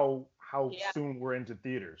how Yeah. soon we're into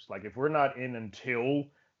theaters. Like, if we're not in until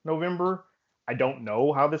November, I don't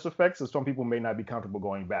know how this affects. So some people may not be comfortable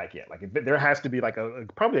going back yet. Like, there has to be like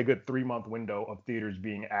probably a good 3-month window of theaters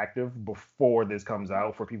being active before this comes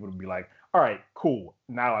out for people to be like, all right, cool,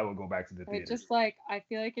 now I will go back to the It theaters. just like, I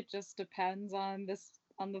feel like it just depends on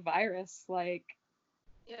the virus. Like,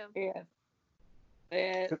 Yeah.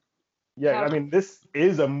 Yeah, how- I mean, this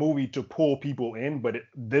is a movie to pull people in, but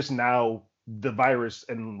the virus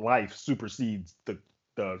and life supersedes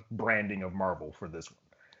the branding of Marvel for this one.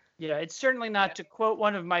 Yeah, it's certainly not, to quote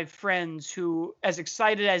one of my friends who, as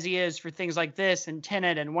excited as he is for things like this and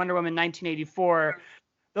Tenet and Wonder Woman 1984,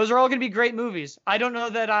 those are all going to be great movies. I don't know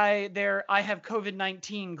that I have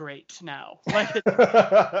COVID-19 great now. Like,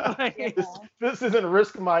 this isn't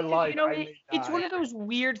risk my life. you know, I may it's die. one of those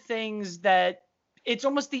weird things that it's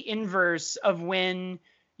almost the inverse of when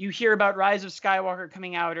you hear about Rise of Skywalker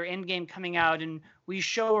coming out or Endgame coming out, and we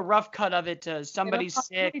show a rough cut of it to somebody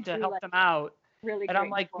sick to help them out. Really and I'm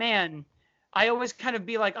like, man, I always kind of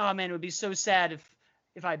be like, oh man, it would be so sad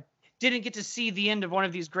if I didn't get to see the end of one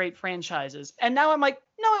of these great franchises. And now I'm like,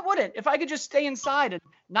 no, it wouldn't. If I could just stay inside and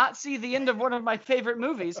not see the end of one of my favorite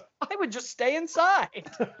movies, I would just stay inside.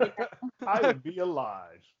 I would be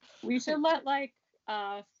alive. We should let like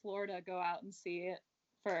Florida go out and see it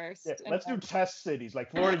first. Yeah, let's do test cities. Like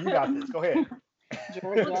Florida, you got this. Go ahead.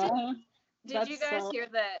 Georgia. Did you guys hear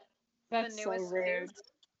that the That's newest so rude. news?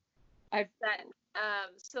 I've That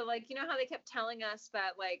so like you know how they kept telling us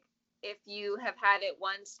that like if you have had it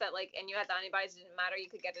once that like and you had the antibodies, it didn't matter, you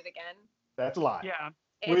could get it again. That's a lie. Yeah.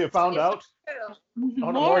 We have found out True.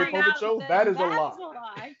 on the More Maury Povich show that is a That's lie. a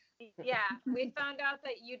lie. Yeah, we found out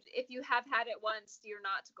that if you have had it once, you're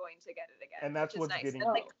not going to get it again. And that's which is what's nice. getting.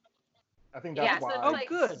 And, like, I think yeah, that's so why it's like,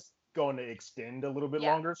 good. it's going to extend a little bit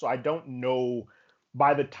Yeah. longer. So I don't know.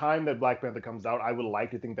 By the time that Black Panther comes out, I would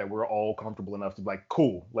like to think that we're all comfortable enough to be like,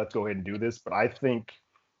 cool, let's go ahead and do this. But I think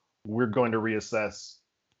we're going to reassess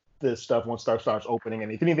this stuff once stuff starts opening.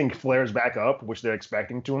 And if anything flares back up, which they're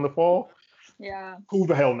expecting to in the fall, Yeah. who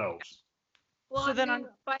the hell knows? Well, So I then mean,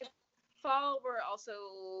 by fall we're also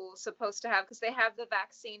supposed to have because they have the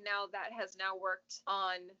vaccine now that has now worked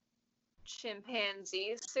on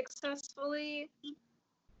chimpanzees successfully.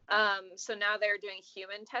 So now they're doing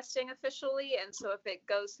human testing officially, and so if it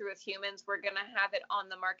goes through with humans, we're gonna have it on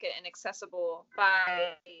the market and accessible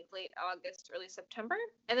by late August, early September.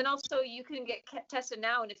 And then also you can get tested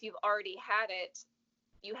now, and if you've already had it,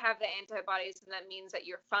 you have the antibodies, and that means that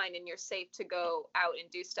you're fine and you're safe to go out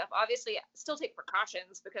and do stuff. Obviously, still take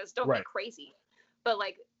precautions because don't Right. get crazy. But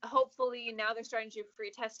like, hopefully now they're starting to do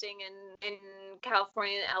free testing in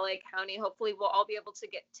California and LA County. Hopefully we'll all be able to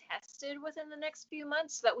get tested within the next few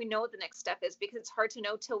months so that we know what the next step is, because it's hard to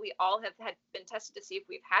know till we all have been tested to see if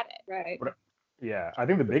we've had it. Right. Yeah, I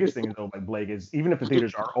think the biggest thing though, like Blake, is even if the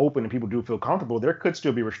theaters are open and people do feel comfortable, there could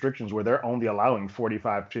still be restrictions where they're only allowing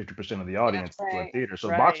 45-50% of the audience to a Right. theater. So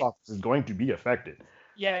Right. box office is going to be affected.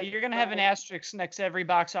 Yeah, you're gonna have an asterisk next to every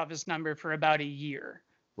box office number for about a year.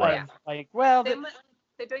 Right. Of, like, well, They're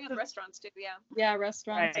doing it with restaurants too, yeah. Yeah,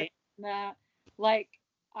 restaurants Right. and that. Like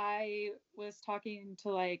I was talking to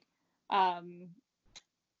like I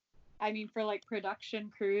mean for like production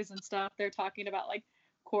crews and stuff, they're talking about like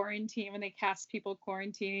quarantine when they cast people,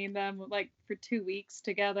 quarantining them like for 2 weeks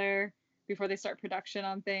together before they start production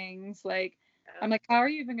on things. Like I'm like, how are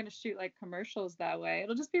you even gonna shoot like commercials that way?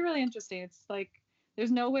 It'll just be really interesting. It's like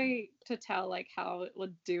there's no way to tell like how it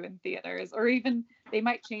would do in theaters, or even they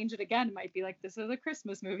might change it again. It might be like, this is a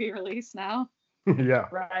Christmas movie release now. Yeah.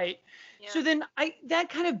 right. Yeah. So then that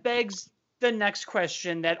kind of begs the next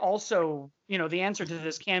question that also, the answer to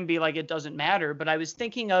this can be like, it doesn't matter. But I was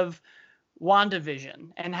thinking of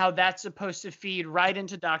WandaVision and how that's supposed to feed right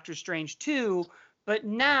into Doctor Strange 2. But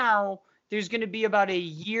now there's going to be about a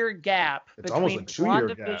year gap It's almost between a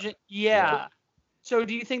 2-year WandaVision. gap. Yeah. So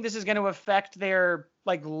do you think this is going to affect their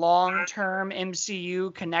like long-term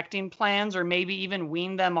MCU connecting plans, or maybe even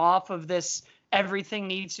wean them off of this everything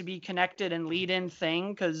needs to be connected and lead in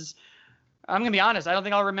thing? Because I'm going to be honest, I don't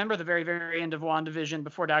think I'll remember the very, very end of WandaVision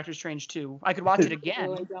before Doctor Strange 2. I could watch it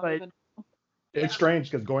again, Really don't but even- It's strange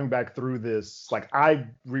because going back through this, like I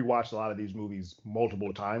rewatched a lot of these movies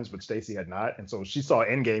multiple times, but Stacey had not. And so she saw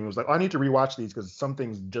Endgame and was like, oh, I need to rewatch these because some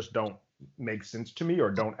things just don't make sense to me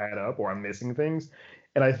or don't add up or I'm missing things.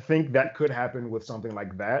 And I think that could happen with something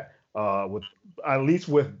like that. With at least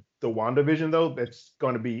with the WandaVision though, it's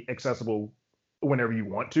going to be accessible whenever you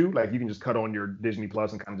want to. Like you can just cut on your Disney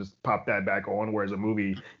Plus and kind of just pop that back on. Whereas a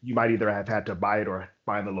movie, you might either have had to buy it or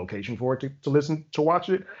find the location for it to watch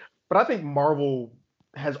it. But I think Marvel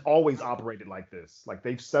has always operated like this. Like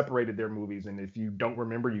they've separated their movies, and if you don't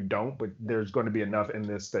remember, you don't. But there's going to be enough in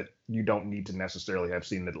this that you don't need to necessarily have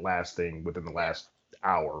seen the last thing within the last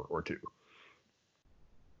hour or two.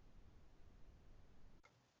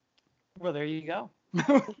 well, there you go.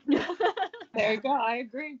 There you go. I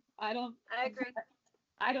agree. I agree.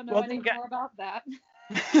 I don't know Well, any then, more about that.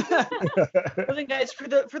 Well then, guys, for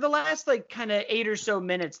the last like kind of 8 or so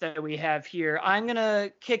minutes that we have here, I'm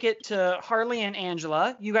gonna kick it to Harley and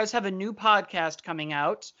Angela. You guys have a new podcast coming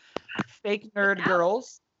out, Fake Nerd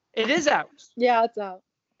Girls. It is out. Yeah, it's out.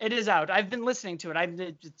 It is out. I've been listening to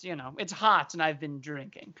it. It's hot and I've been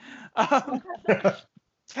drinking.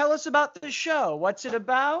 Tell us about the show. What's it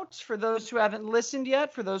about? For those who haven't listened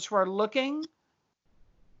yet, for those who are looking.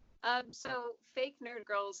 So Fake Nerd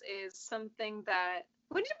Girls is something that,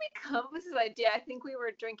 when did we come up with this idea? I think we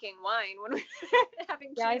were drinking wine when we were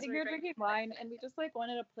having Yeah, I cheese think we were drinking. drinking wine, and we just like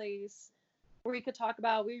wanted a place where we could talk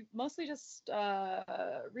about, we mostly just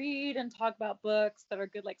read and talk about books that are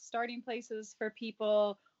good like starting places for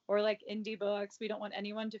people, or like indie books. We don't want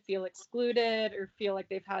anyone to feel excluded or feel like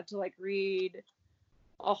they've had to like read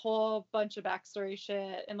a whole bunch of backstory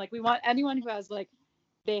shit. And like we want anyone who has like,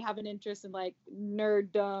 they have an interest in like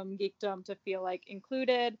nerddom, geekdom, to feel like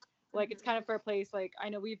included. Like it's kind of for a place, like I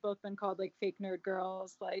know we've both been called like fake nerd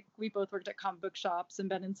girls. Like we both worked at comic book shops and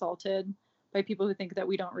been insulted by people who think that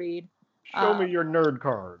we don't read. Show me your nerd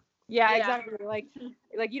card. Yeah, Yeah. exactly. Like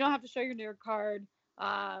you don't have to show your nerd card.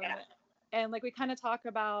 And like we kind of talk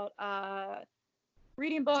about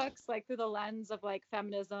reading books like through the lens of like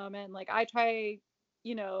feminism, and like I try,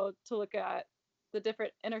 you know, to look at the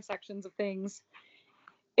different intersections of things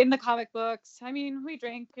in the comic books. I mean, we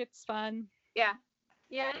drink, it's fun. Yeah.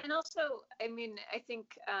 Yeah, and also, I mean, I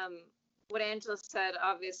think what Angela said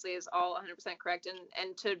obviously is all 100% correct.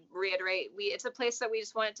 And to reiterate, it's a place that we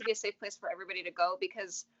just want it to be a safe place for everybody to go,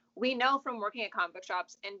 because we know from working at comic book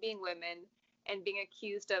shops and being women and being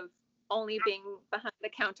accused of only being behind the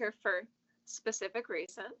counter for specific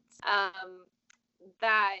reasons,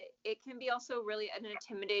 that it can be also really an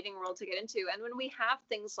intimidating world to get into. And when we have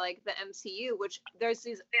things like the MCU, which there's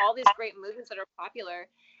all these great movies that are popular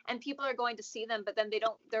and people are going to see them, but then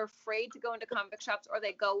they're afraid to go into comic book shops, or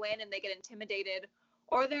they go in and they get intimidated,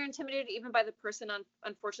 or they're intimidated even by the person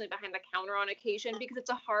unfortunately behind the counter on occasion, because it's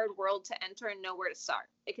a hard world to enter and know where to start.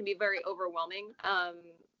 It can be very overwhelming.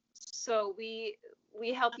 So we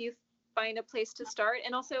help you find a place to start.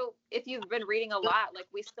 And also, if you've been reading a lot, like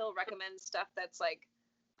we still recommend stuff that's like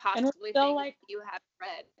possibly still, things like, you haven't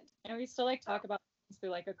read. And we still like talk about things through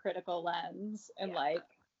like a critical lens, and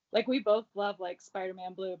like we both love like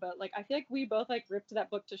Spider-Man Blue, but like I feel like we both like ripped that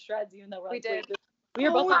book to shreds, even though we're like, We did. We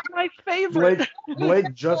were both like, my favorite.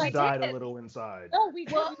 Blake just Like, died a did. little inside. no, we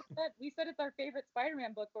said it's our favorite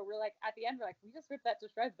Spider-Man book, but we're like at the end we're like, we just ripped that to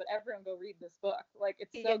shreds, but everyone go read this book. Like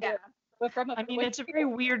it's so good. But from a I mean, it's a very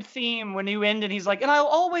weird theme when you end and he's like, and I'll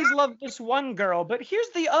always love this one girl, but here's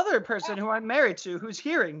the other person who I'm married to who's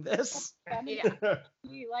hearing this. Yeah.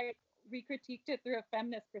 we critiqued it through a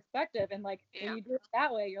feminist perspective, and like when you do it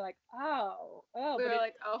that way, you're like, oh, We were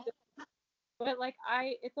like, oh. But like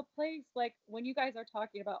it's a place, like when you guys are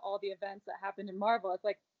talking about all the events that happened in Marvel, it's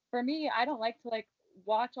like, for me, I don't like to like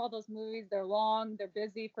watch all those movies. They're long, they're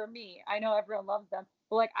busy. For me, I know everyone loves them,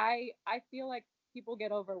 but like I feel like people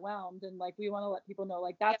get overwhelmed, and like we want to let people know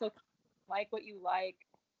like that's okay. Like what you like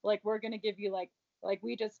we're gonna give you like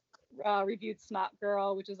we just reviewed Snot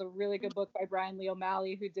Girl, which is a really good book by Brian Lee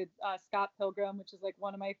O'Malley, who did Scott Pilgrim, which is like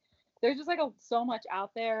one of my, there's just like so much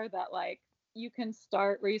out there that like you can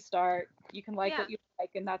start where you start. You can like what you like,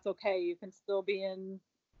 and that's okay. You can still be in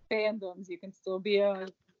fandoms, you can still be a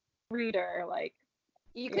reader, like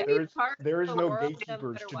you can be part there is of no the world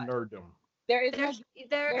gatekeepers no to what. nerddom. there is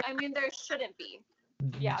I mean, there shouldn't be.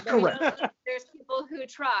 Correct. There's people who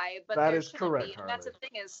try, but That there is shouldn't correct, be. And that's the Harley.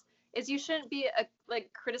 thing is you shouldn't be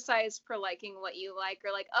like criticized for liking what you like,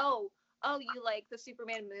 or like, oh, you like the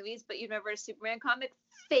Superman movies, but you've never read a Superman comic.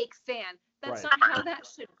 Fake fan. That's Right. not how that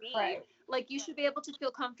should be. Right. Like, you should be able to feel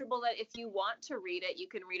comfortable that if you want to read it, you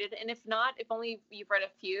can read it, and if not, if only you've read a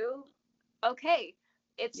few, okay.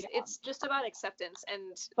 It's just about acceptance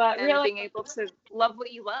and really, being able to love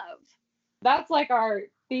what you love. That's like our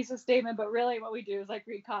thesis statement, but really what we do is like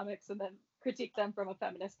read comics and then critique them from a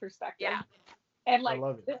feminist perspective. Yeah. And like, I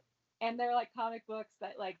love it. and they're like comic books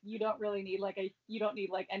that like you don't need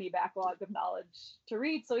like any backlog of knowledge to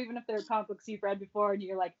read. So even if they're comic books you've read before and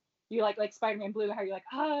you like Spider-Man Blue, how you're like,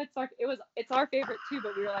 oh, it's our favorite too,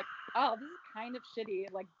 but we were like, oh, this is kind of shitty.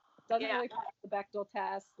 It like doesn't really pass the Bechdel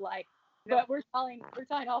test. Like, but we're telling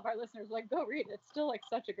all of our listeners, like, go read it. It's still like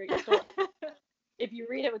such a great story. If you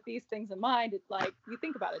read it with these things in mind, it's like you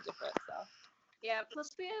think about it different. So yeah,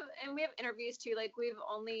 plus we have interviews too. Like, we've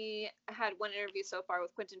only had one interview so far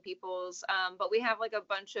with Quentin Peoples, but we have like a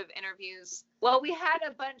bunch of interviews. Well, we had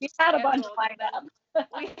a bunch lined up.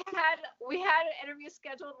 we had an interview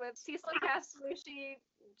scheduled with Cecil Castellucci,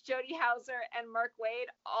 Jody Hauser, and Mark Waid,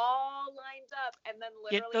 all lined up, and then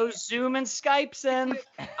literally Get those Zoom and Skypes in.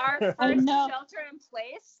 Our first shelter in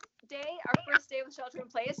place day, our first day with shelter in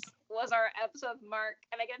place was our episode of Mark,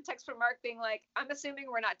 and I get a text from Mark being like, I'm assuming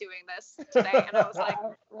we're not doing this today, and I was like,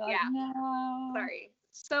 yeah, no. sorry.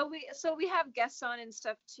 So we have guests on and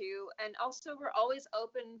stuff too, and also we're always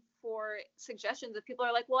open for suggestions. If people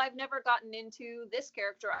are like, well, I've never gotten into this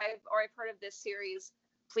character, I've heard of this series,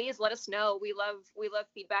 please let us know. We love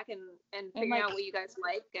feedback and figuring out what you guys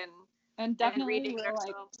like and definitely reading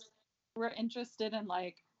ourselves. We're interested in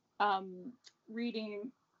like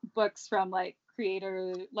reading books from like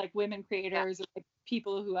women creators, or like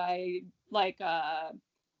people who I like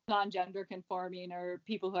non-gender conforming or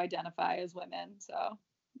people who identify as women. So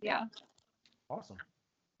yeah. Awesome.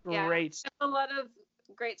 Yeah. Great. A lot of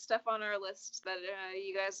great stuff on our list that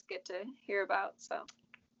you guys get to hear about. So.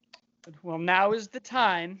 Well, now is the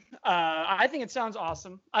time. I think it sounds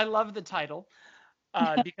awesome. I love the title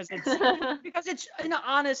because it's an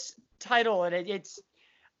honest title, and it's.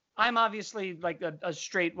 I'm obviously like a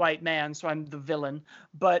straight white man, so I'm the villain.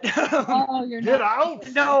 But Oh, you're Get not.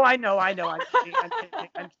 out! no, I know. I'm kidding. I'm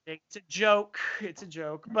kidding. It's a joke. It's a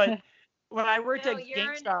joke. But when I worked No, at you're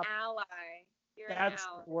GameStop, an ally. You're that's an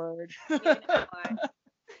ally. the word. You're an ally.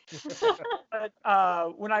 But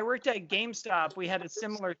when I worked at GameStop, we had a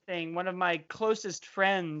similar thing. One of my closest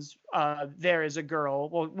friends there is a girl.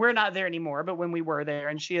 Well, we're not there anymore, but when we were there,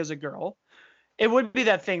 and she is a girl, it would be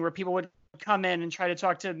that thing where people would come in and try to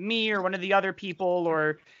talk to me or one of the other people,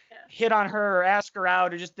 or hit on her or ask her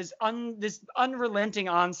out, or just this unrelenting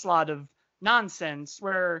onslaught of nonsense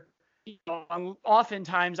where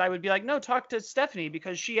oftentimes I would be like, no, talk to Stephanie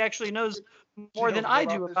because she actually knows more than I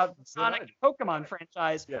do about the Sonic and Pokemon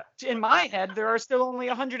franchise. Yeah. In my head, there are still only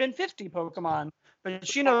 150 Pokemon, but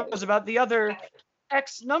she knows about the other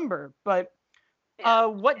X number. But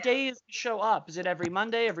what day is the show up? Is it every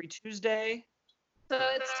Monday, every Tuesday? So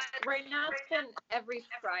it's right now it's been every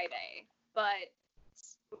Friday, but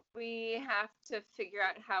we have to figure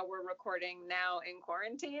out how we're recording now in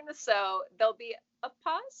quarantine. So there'll be a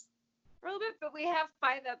pause for a little bit, but we have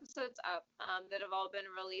 5 episodes up that have all been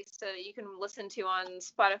released, so that you can listen to on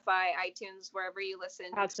Spotify, iTunes, wherever you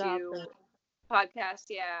listen to podcasts.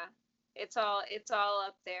 Yeah, it's all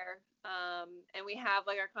up there. And we have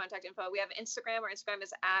like our contact info. We have Instagram. Our Instagram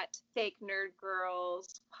is at Fake Nerd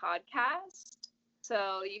Girls Podcast.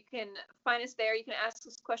 So you can find us there. You can ask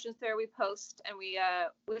us questions there. We post, and we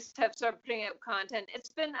have started putting out content. I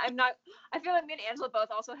feel like me and Angela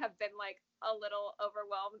both also have been like a little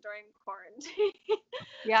overwhelmed during quarantine.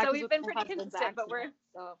 Yeah. So we've been pretty consistent, but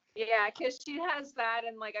because she has that,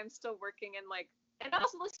 and like I'm still working, and like, and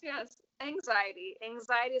also let's be honest, anxiety.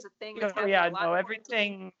 Anxiety is a thing. That's happening a lot.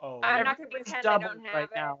 Everything. I'm not gonna pretend I don't have right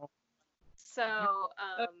it. now. So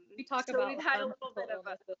we talk so about we've had a little bit of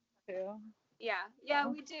a. too. Yeah,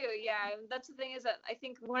 we do. Yeah, that's the thing is that I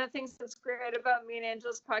think one of the things that's great about me and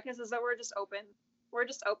Angela's podcast is that we're just open. We're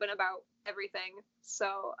just open about everything.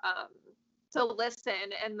 So, to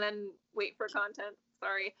listen and then wait for content.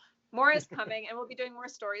 Sorry, more is coming, and we'll be doing more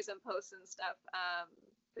stories and posts and stuff.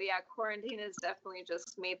 But yeah, quarantine has definitely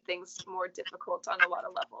just made things more difficult on a lot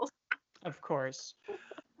of levels. Of course.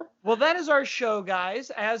 Well, that is our show,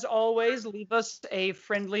 guys. As always, leave us a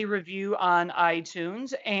friendly review on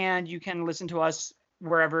iTunes, and you can listen to us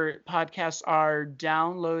wherever podcasts are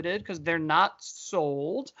downloaded because they're not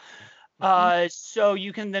sold. So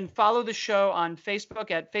you can then follow the show on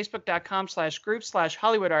Facebook at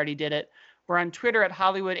facebook.com/group/Hollywood Already Did It. We're on Twitter at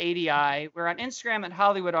Hollywood80i. We're on Instagram at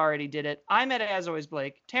Hollywood Already Did It. I'm at As Always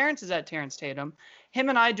Blake. Terrence is at Terrence Tatum. Him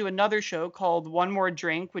and I do another show called One More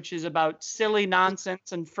Drink, which is about silly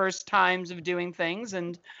nonsense and first times of doing things.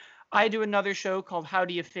 And I do another show called How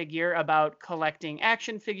Do You Figure about collecting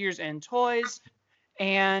action figures and toys.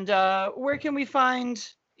 And where can we find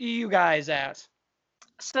you guys at?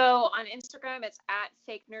 So on Instagram, it's at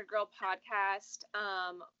Fake Nerd Girl Podcast.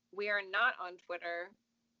 We are not on Twitter.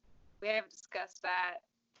 We haven't discussed that.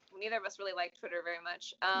 Neither of us really like Twitter very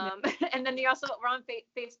much. And then we're on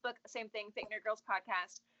Facebook, same thing, Fake Nerd Girls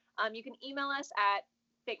Podcast. You can email us at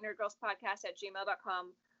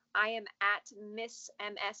fakenerdgirlspodcast@gmail.com. I am at Miss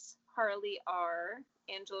MS Harley R.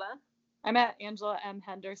 Angela. I'm at Angela M.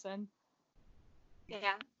 Henderson.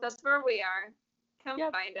 Yeah, that's where we are. Come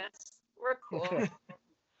find us. We're cool.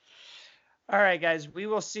 All right, guys. We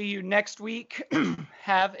will see you next week.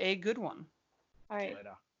 Have a good one. All right.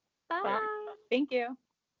 Later. Bye. Thank you.